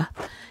fire.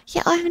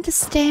 Yeah, I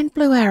understand,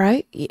 Blue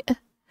Arrow. Yeah.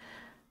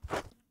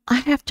 I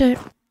have to,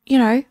 you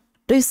know,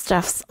 do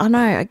stuffs. I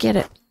know, I get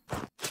it.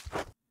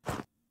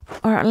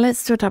 All right,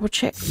 let's do a double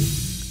check.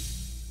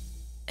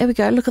 There we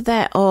go, look at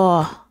that.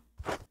 Oh.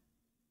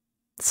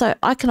 So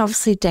I can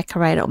obviously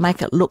decorate it or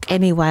make it look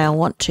any way I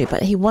want to,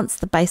 but he wants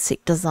the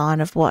basic design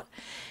of what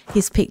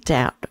he's picked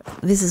out.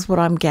 This is what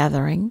I'm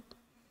gathering.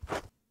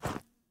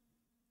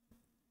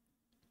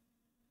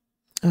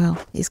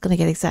 Well, he's going to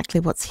get exactly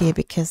what's here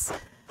because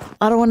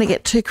I don't want to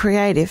get too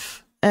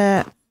creative.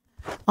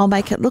 I'll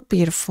make it look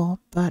beautiful,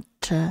 but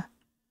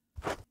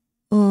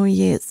oh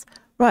yes.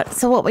 Right,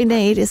 so what we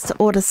need is to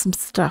order some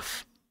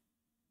stuff.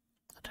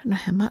 I don't know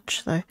how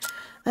much though.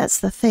 That's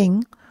the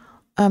thing.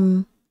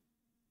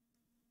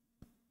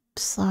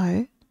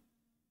 So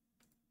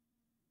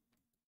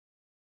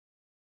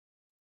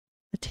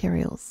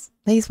materials.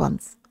 These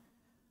ones.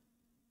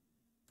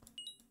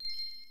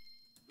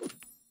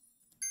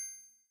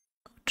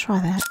 Try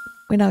that.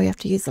 We know we have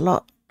to use a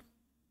lot.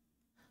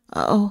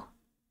 Uh-oh.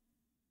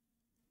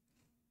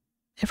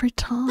 Every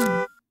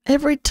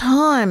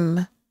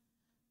time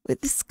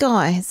with this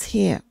guy is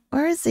here.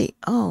 Where is he?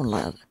 Oh,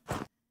 lad.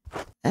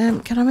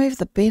 Can I move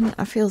the bin?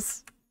 I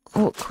feels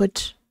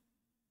awkward.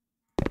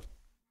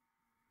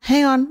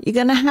 Hang on, you're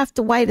going to have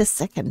to wait a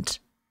second.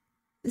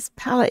 This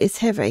pallet is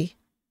heavy.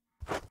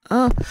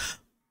 Oh.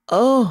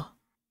 All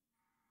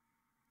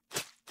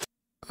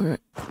right.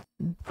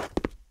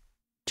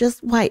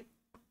 Just wait.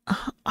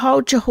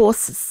 Hold your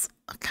horses.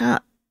 I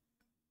can't.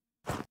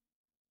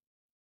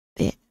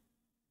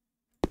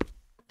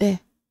 There.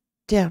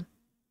 Down.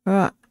 All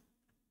right.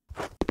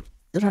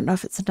 I don't know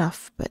if it's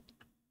enough, but...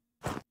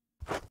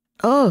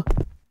 Oh.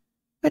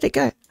 Where'd it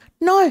go?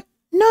 No.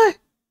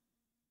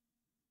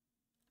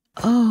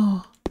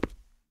 Oh.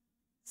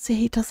 See,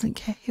 he doesn't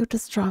care. He'll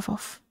just drive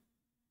off.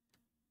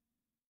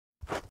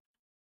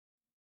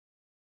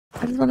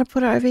 I just want to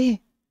put it over here.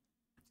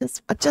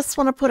 I just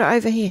want to put it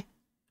over here.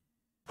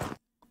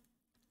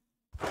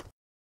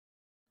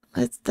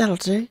 That'll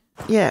do.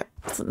 Yeah,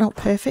 it's not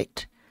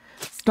perfect.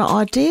 It's not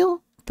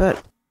ideal,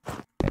 but...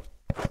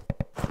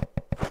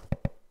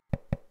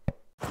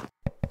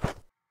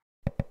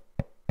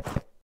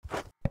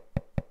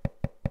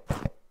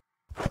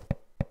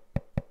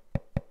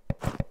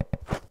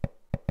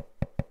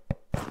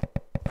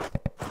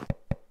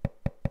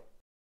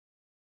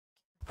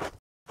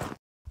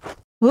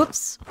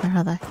 Whoops, where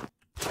are they?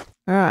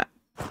 All right.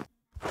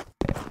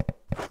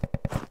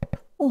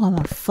 Oh, I'm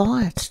on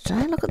fire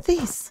today. Look at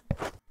this.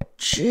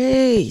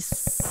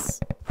 Jeez.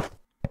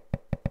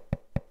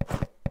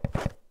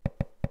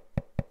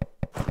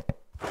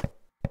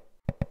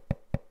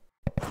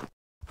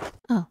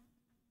 Oh.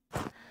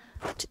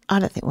 I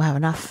don't think we'll have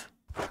enough.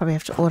 Probably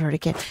have to order it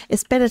again.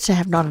 It's better to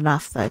have not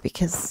enough though,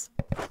 because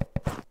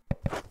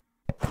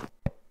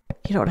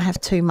you don't want to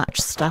have too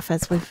much stuff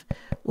as we've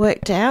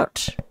worked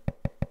out.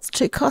 It's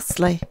too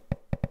costly.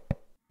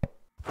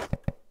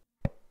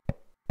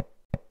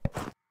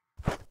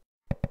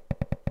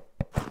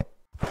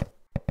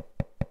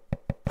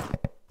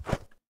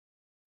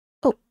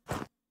 Oh.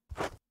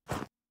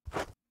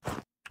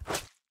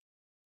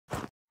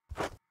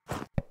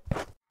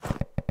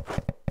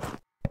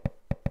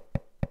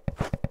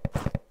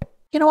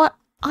 You know what?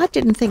 I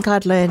didn't think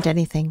I'd learned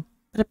anything,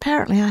 but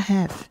apparently I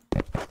have.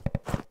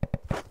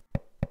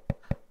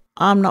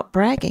 I'm not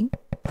bragging.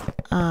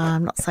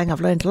 I'm not saying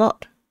I've learned a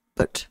lot,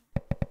 but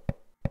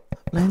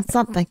I've learned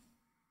something.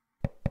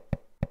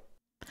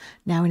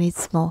 Now we need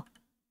some more.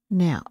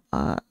 Now,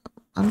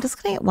 I'm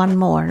just going to get one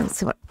more and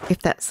see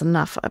if that's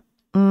enough.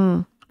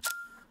 I'm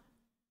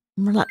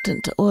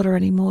reluctant to order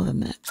any more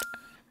than that.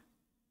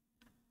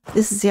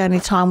 This is the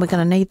only time we're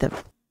going to need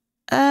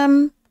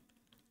them.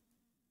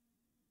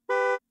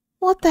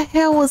 What the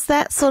hell was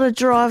that sort of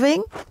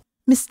driving,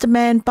 Mr.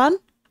 Man Bun?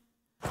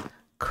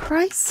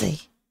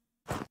 Crazy.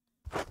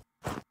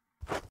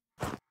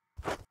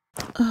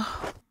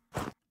 Oh.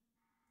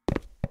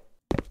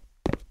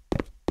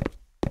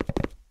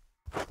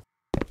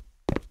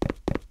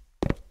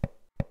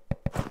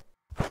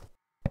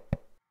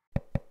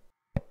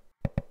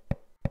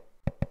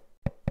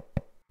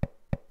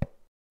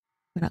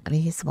 We're not going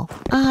to use them all.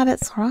 Ah,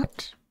 that's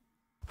right.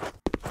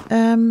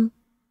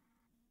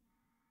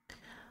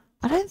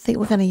 I don't think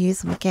we're going to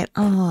use them again.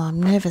 Oh,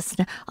 I'm nervous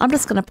now. I'm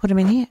just going to put them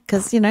in here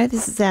because, you know,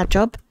 this is our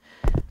job.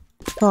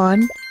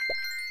 Fine.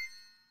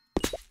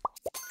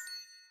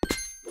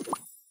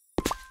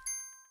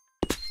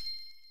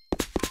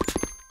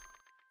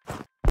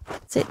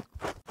 That's it.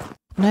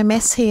 No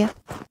mess here.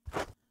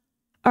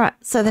 All right,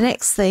 so the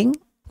next thing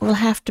will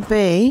have to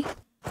be...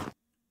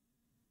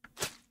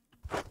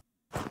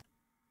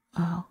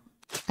 Oh,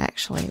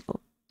 actually,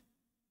 we'll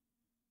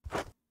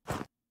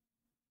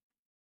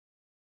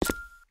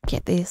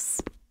get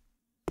this.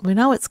 We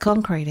know it's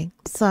concreting,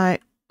 so...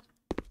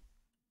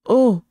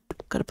 Oh,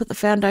 got to put the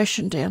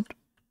foundation down.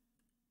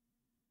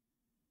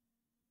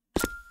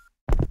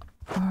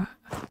 All right.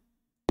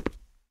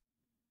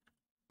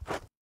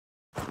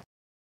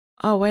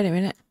 Oh, wait a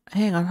minute.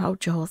 Hang on,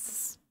 hold your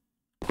horses.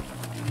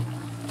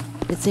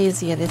 It's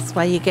easier this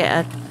way. You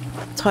get a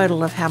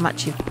total of how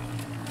much you've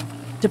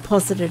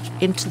deposited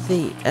into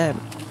the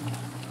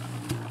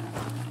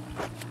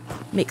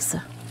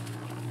mixer.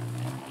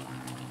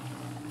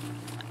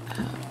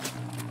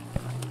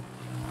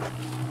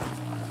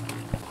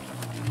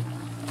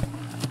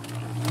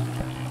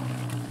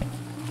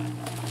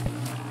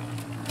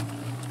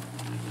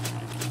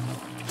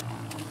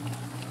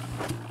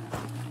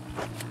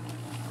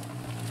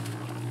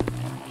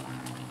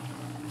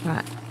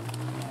 Right.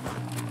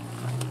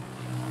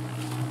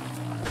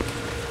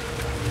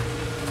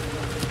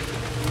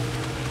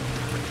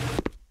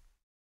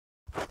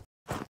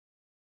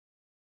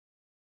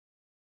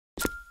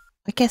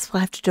 I guess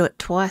we'll have to do it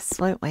twice,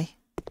 won't we?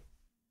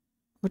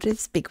 We'll do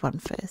this big one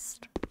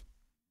first.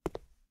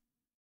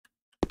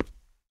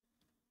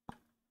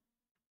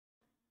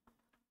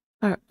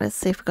 Alright, let's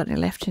see if we've got any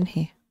left in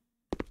here.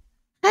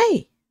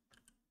 Hey!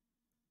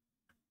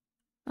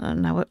 Oh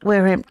no,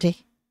 we're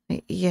empty.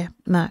 Yeah,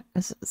 no,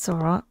 it's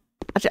alright.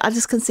 I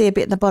just can see a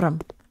bit in the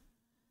bottom.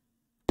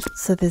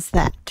 So there's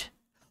that.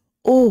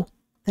 Oh,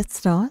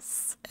 that's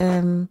nice.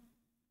 Alright,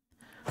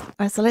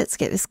 so let's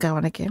get this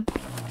going again.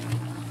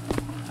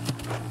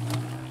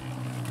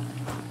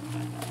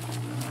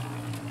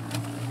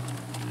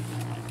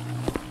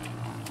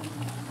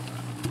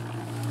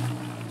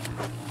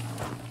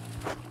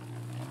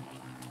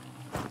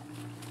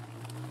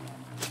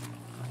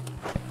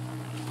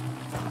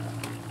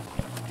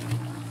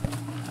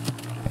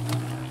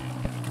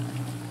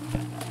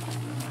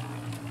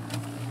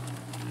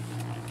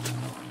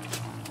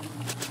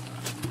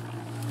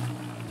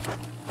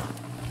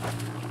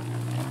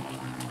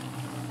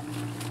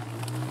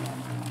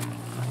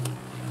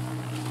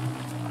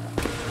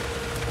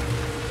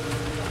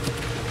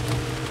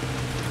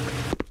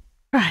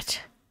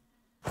 Right.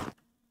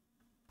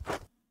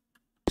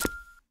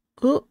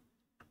 Oh,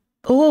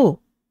 oh,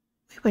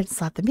 we went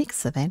inside the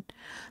mixer then.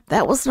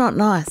 That was not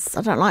nice.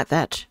 I don't like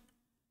that.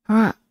 All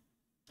right.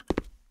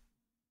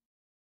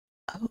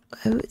 Oh,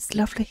 it's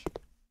lovely.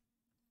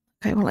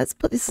 Okay, well, let's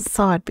put this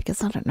aside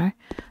because I don't know.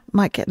 It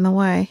might get in the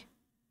way.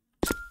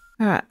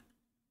 All right.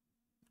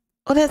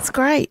 Oh, that's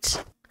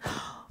great.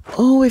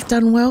 Oh, we've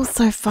done well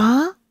so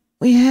far.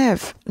 We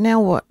have.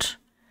 Now what?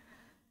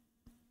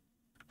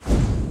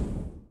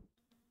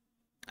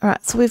 All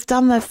right, so we've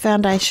done the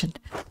foundation.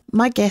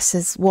 My guess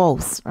is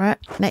walls, right?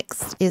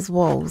 Next is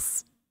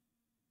walls.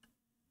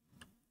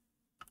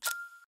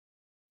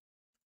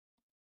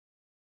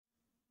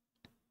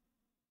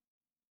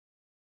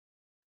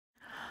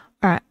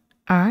 All right,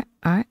 all right,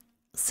 all right.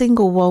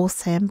 Single wall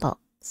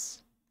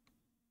sandbox.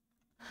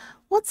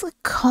 What's a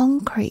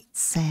concrete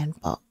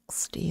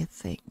sandbox, do you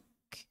think?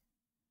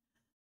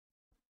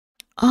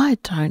 I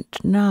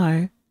don't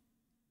know.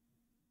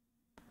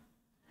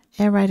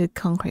 Aerated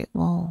concrete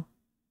wall.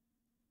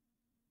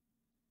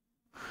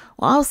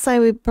 Well, I'll say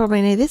we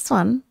probably need this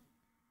one.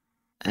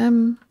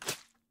 Oh,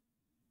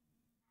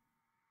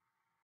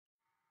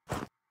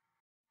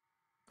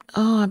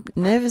 I'm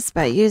nervous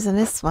about using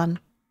this one.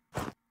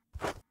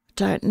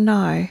 Don't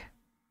know.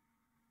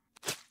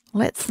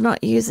 Let's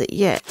not use it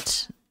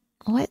yet.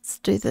 Let's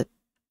do the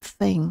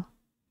thing.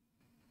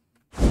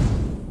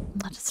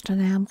 I just don't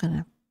know how I'm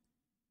gonna.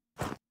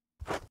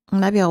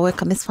 Maybe I'll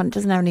work on this one. It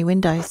doesn't have any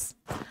windows.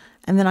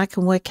 And then I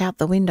can work out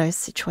the windows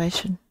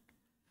situation.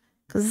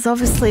 Because it's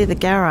obviously the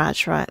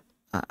garage, right?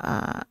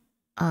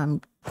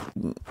 I'm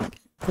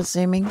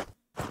assuming.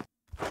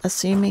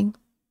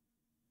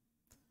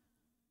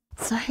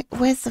 So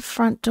where's the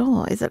front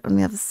door? Is it on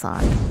the other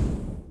side?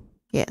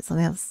 Yeah, it's on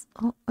the other side.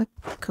 Oh, it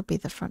could be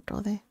the front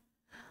door there.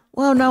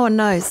 Well, no one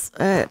knows.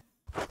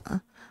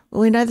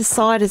 We know the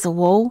side is a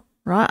wall,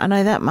 right? I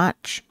know that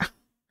much.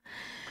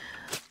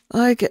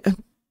 Okay.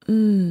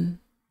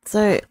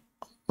 So,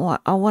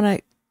 what? I want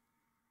to...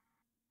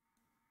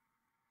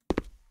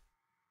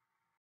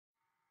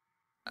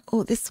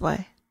 Oh, this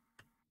way.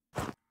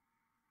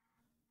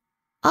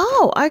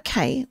 Oh,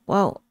 okay.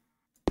 Well,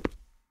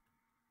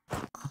 all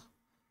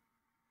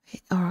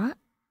right.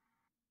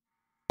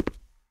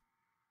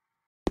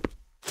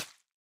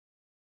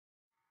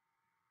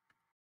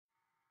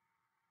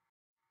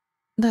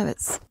 No,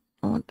 that's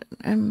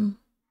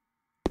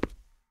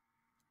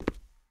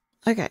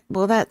okay.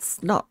 Well,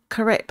 that's not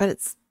correct, but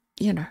it's,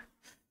 you know,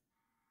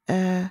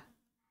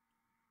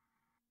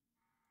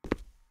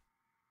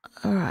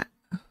 all right.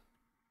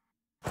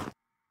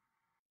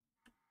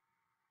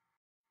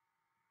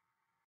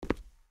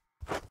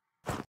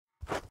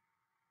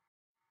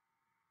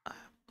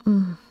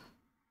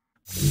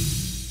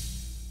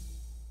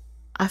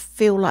 I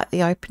feel like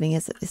the opening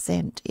is at this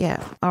end.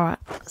 Yeah. All right.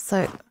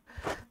 So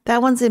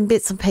that one's in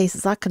bits and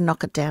pieces. I can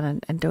knock it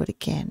down and do it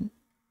again.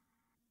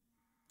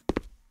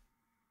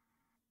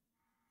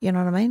 You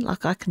know what I mean?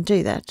 Like I can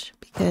do that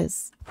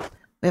because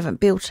we haven't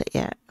built it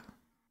yet.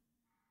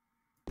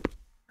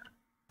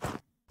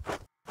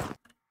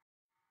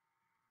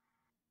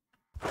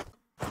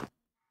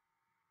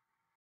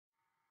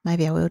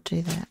 Maybe I will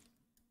do that.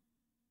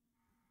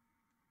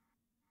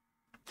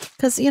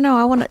 Because, you know,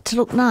 I want it to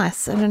look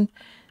nice and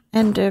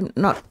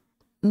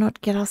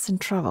not get us in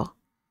trouble.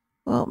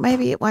 Well,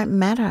 maybe it won't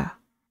matter.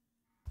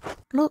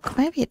 Look,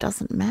 maybe it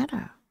doesn't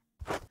matter.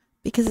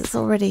 Because it's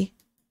already,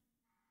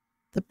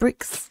 the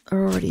bricks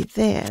are already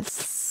there.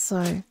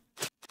 So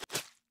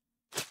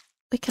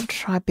we can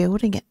try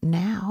building it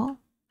now.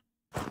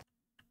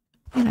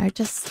 You know,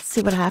 just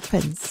see what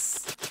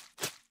happens.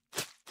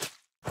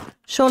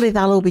 Surely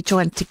they'll all be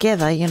joined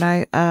together, you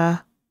know.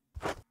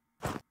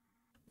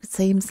 It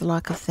seems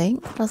like a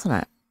thing, doesn't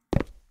it?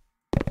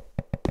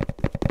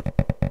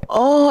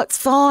 Oh, it's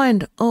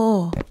fine.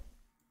 Oh.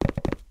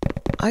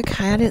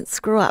 Okay, I didn't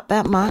screw up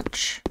that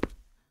much.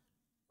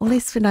 Well, at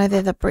least we know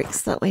they're the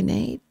bricks that we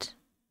need.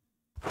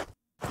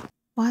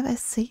 Why are they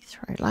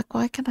see-through? Like,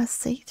 why can I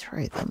see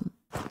through them?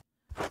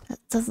 That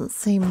doesn't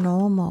seem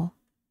normal.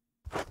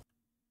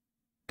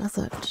 Does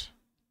it?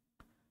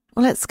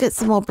 Well, let's get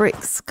some more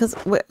bricks because,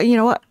 you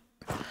know what?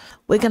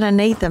 We're going to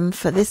need them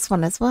for this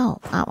one as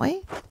well, aren't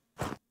we?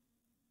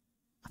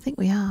 I think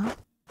we are.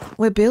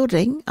 We're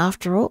building,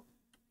 after all.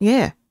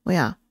 Yeah, we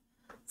are.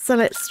 So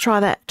let's try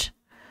that.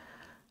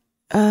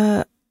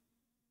 Yeah.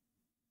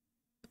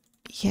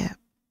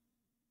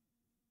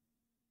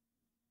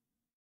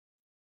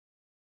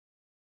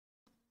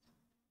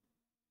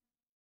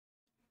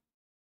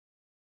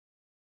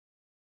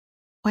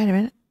 Wait a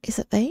minute. Is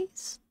it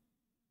these?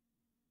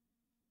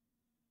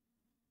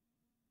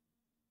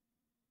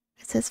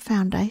 It says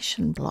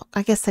foundation block.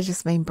 I guess they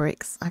just mean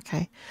bricks.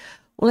 Okay.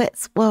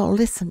 Well,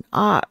 listen.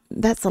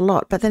 That's a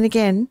lot. But then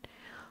again,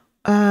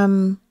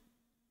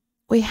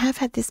 we have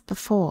had this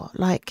before.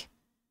 Like,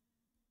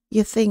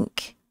 you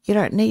think you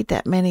don't need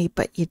that many,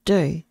 but you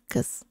do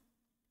because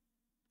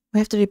we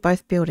have to do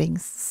both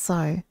buildings.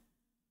 So,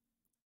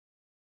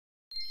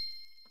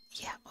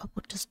 yeah, I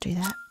will just do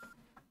that.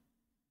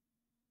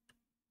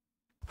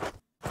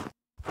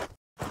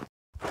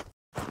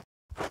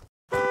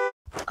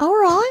 All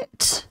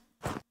right.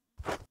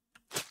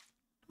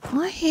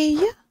 I hear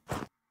you.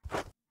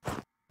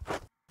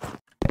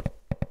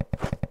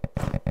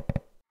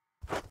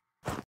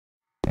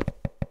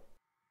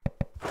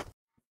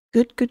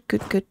 Good, good,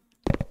 good, good.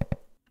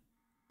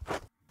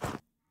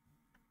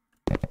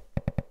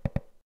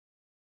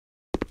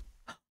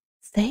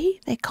 See,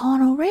 they're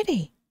gone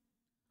already.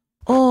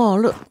 Oh,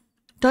 look,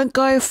 don't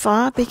go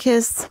far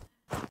because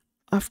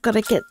I've got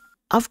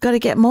to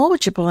get more,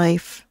 would you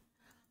believe?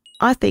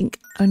 I think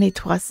I need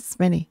twice as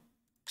many.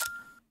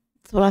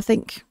 That's what I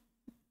think.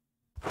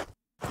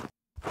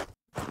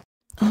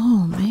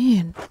 Oh,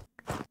 man.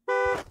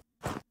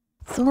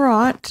 It's all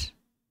right.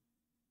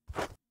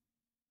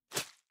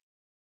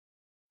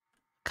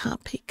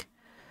 Can't pick.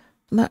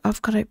 No,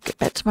 I've got to get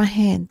back to my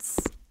hands.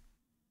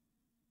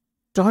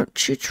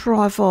 Don't you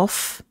drive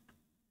off.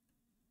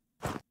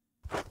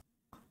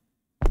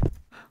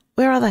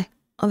 Where are they?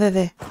 Oh, they're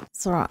there.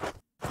 It's all right.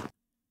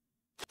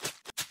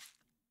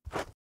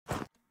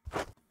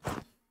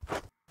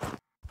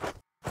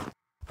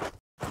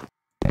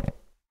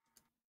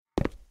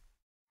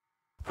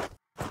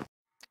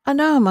 I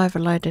know I'm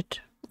overloaded.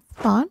 It's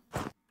fine.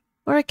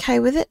 We're okay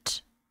with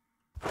it.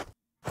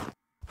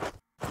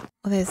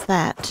 Well, there's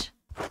that.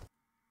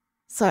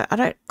 So I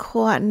don't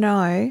quite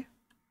know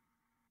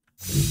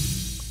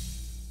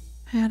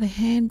how to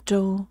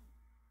handle.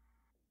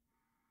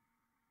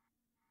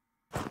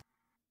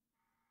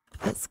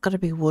 That's got to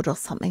be wood or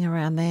something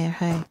around there,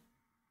 hey?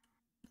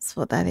 That's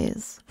what that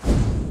is.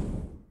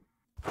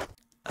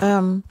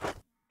 I'm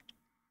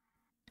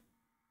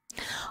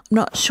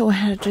not sure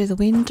how to do the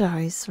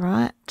windows,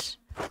 right?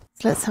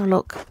 So let's have a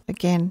look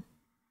again.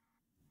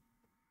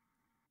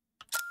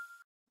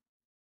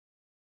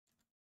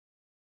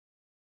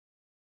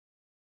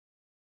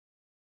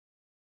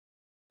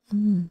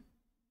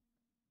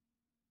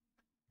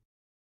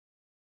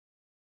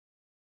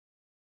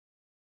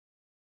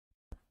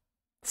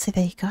 See,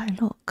 there you go,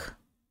 look.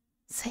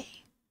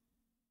 See?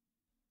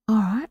 All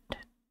right.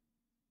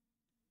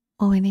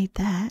 Well, we need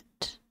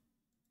that.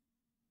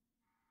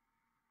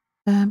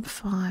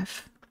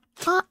 5.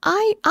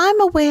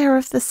 I'm aware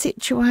of the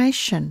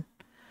situation.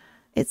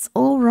 It's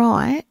all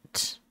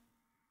right.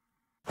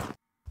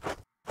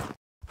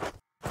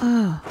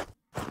 Oh.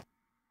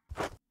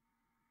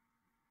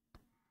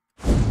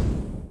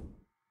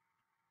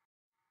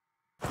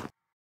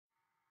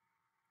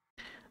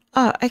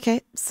 Oh,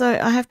 okay. So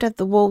I have to have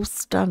the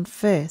walls done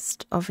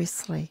first,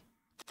 obviously.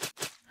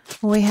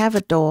 We have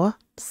a door,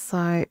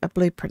 so a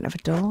blueprint of a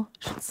door,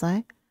 I should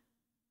say.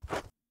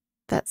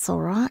 That's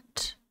all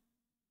right.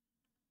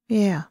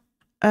 Yeah.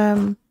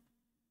 And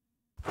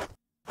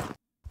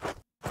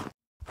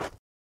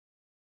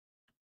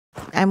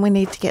we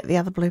need to get the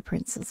other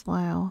blueprints as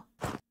well.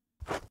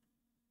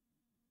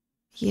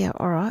 Yeah,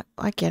 all right.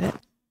 I get it.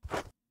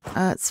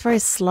 It's very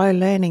slow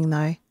learning,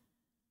 though.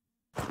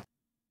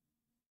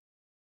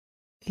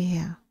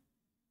 Yeah.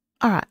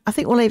 All right. I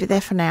think we'll leave it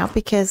there for now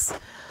because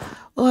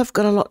I've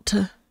got a lot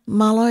to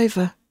mull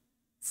over.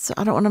 So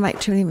I don't want to make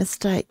too many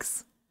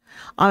mistakes.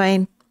 I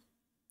mean,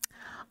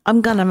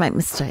 I'm going to make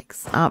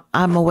mistakes.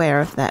 I'm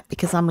aware of that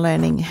because I'm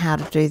learning how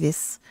to do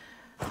this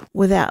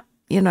without,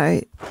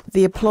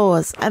 the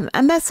applause.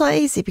 And that's not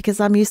easy because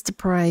I'm used to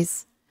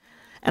praise.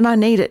 And I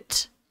need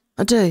it.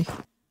 I do.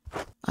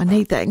 I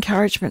need that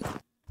encouragement.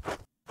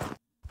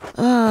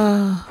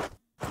 Oh,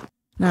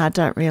 no, I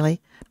don't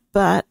really.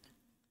 But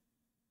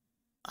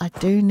I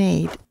do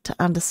need to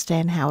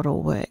understand how it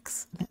all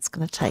works. That's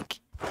going to take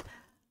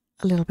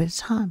a little bit of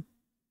time.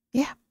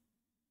 Yeah.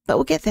 But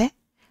we'll get there.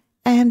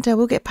 And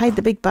we'll get paid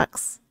the big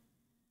bucks.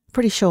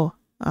 Pretty sure.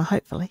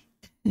 Hopefully.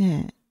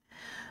 Yeah.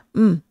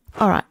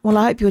 All right. Well,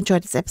 I hope you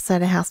enjoyed this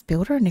episode of House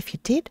Builder. And if you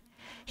did,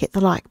 hit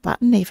the like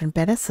button. Even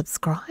better,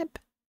 subscribe.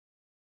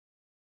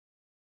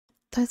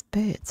 Those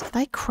birds, if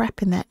they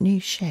crap in that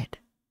new shed,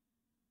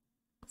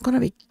 I'm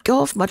going to go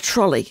off my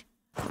trolley.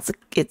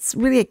 It's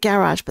really a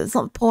garage, but it's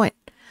not the point.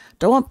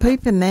 Don't want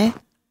poop in there.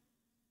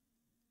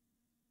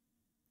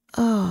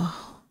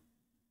 Oh.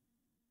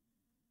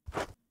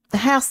 The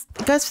house,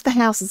 it goes for the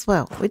house as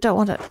well. We don't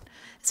want it.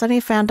 It's only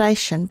a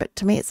foundation, but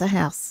to me it's a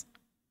house.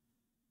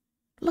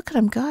 Look at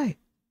them go.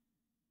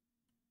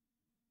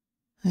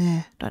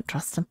 Yeah, don't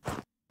trust them.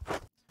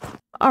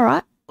 All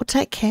right, well,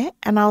 take care,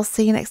 and I'll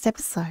see you next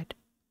episode.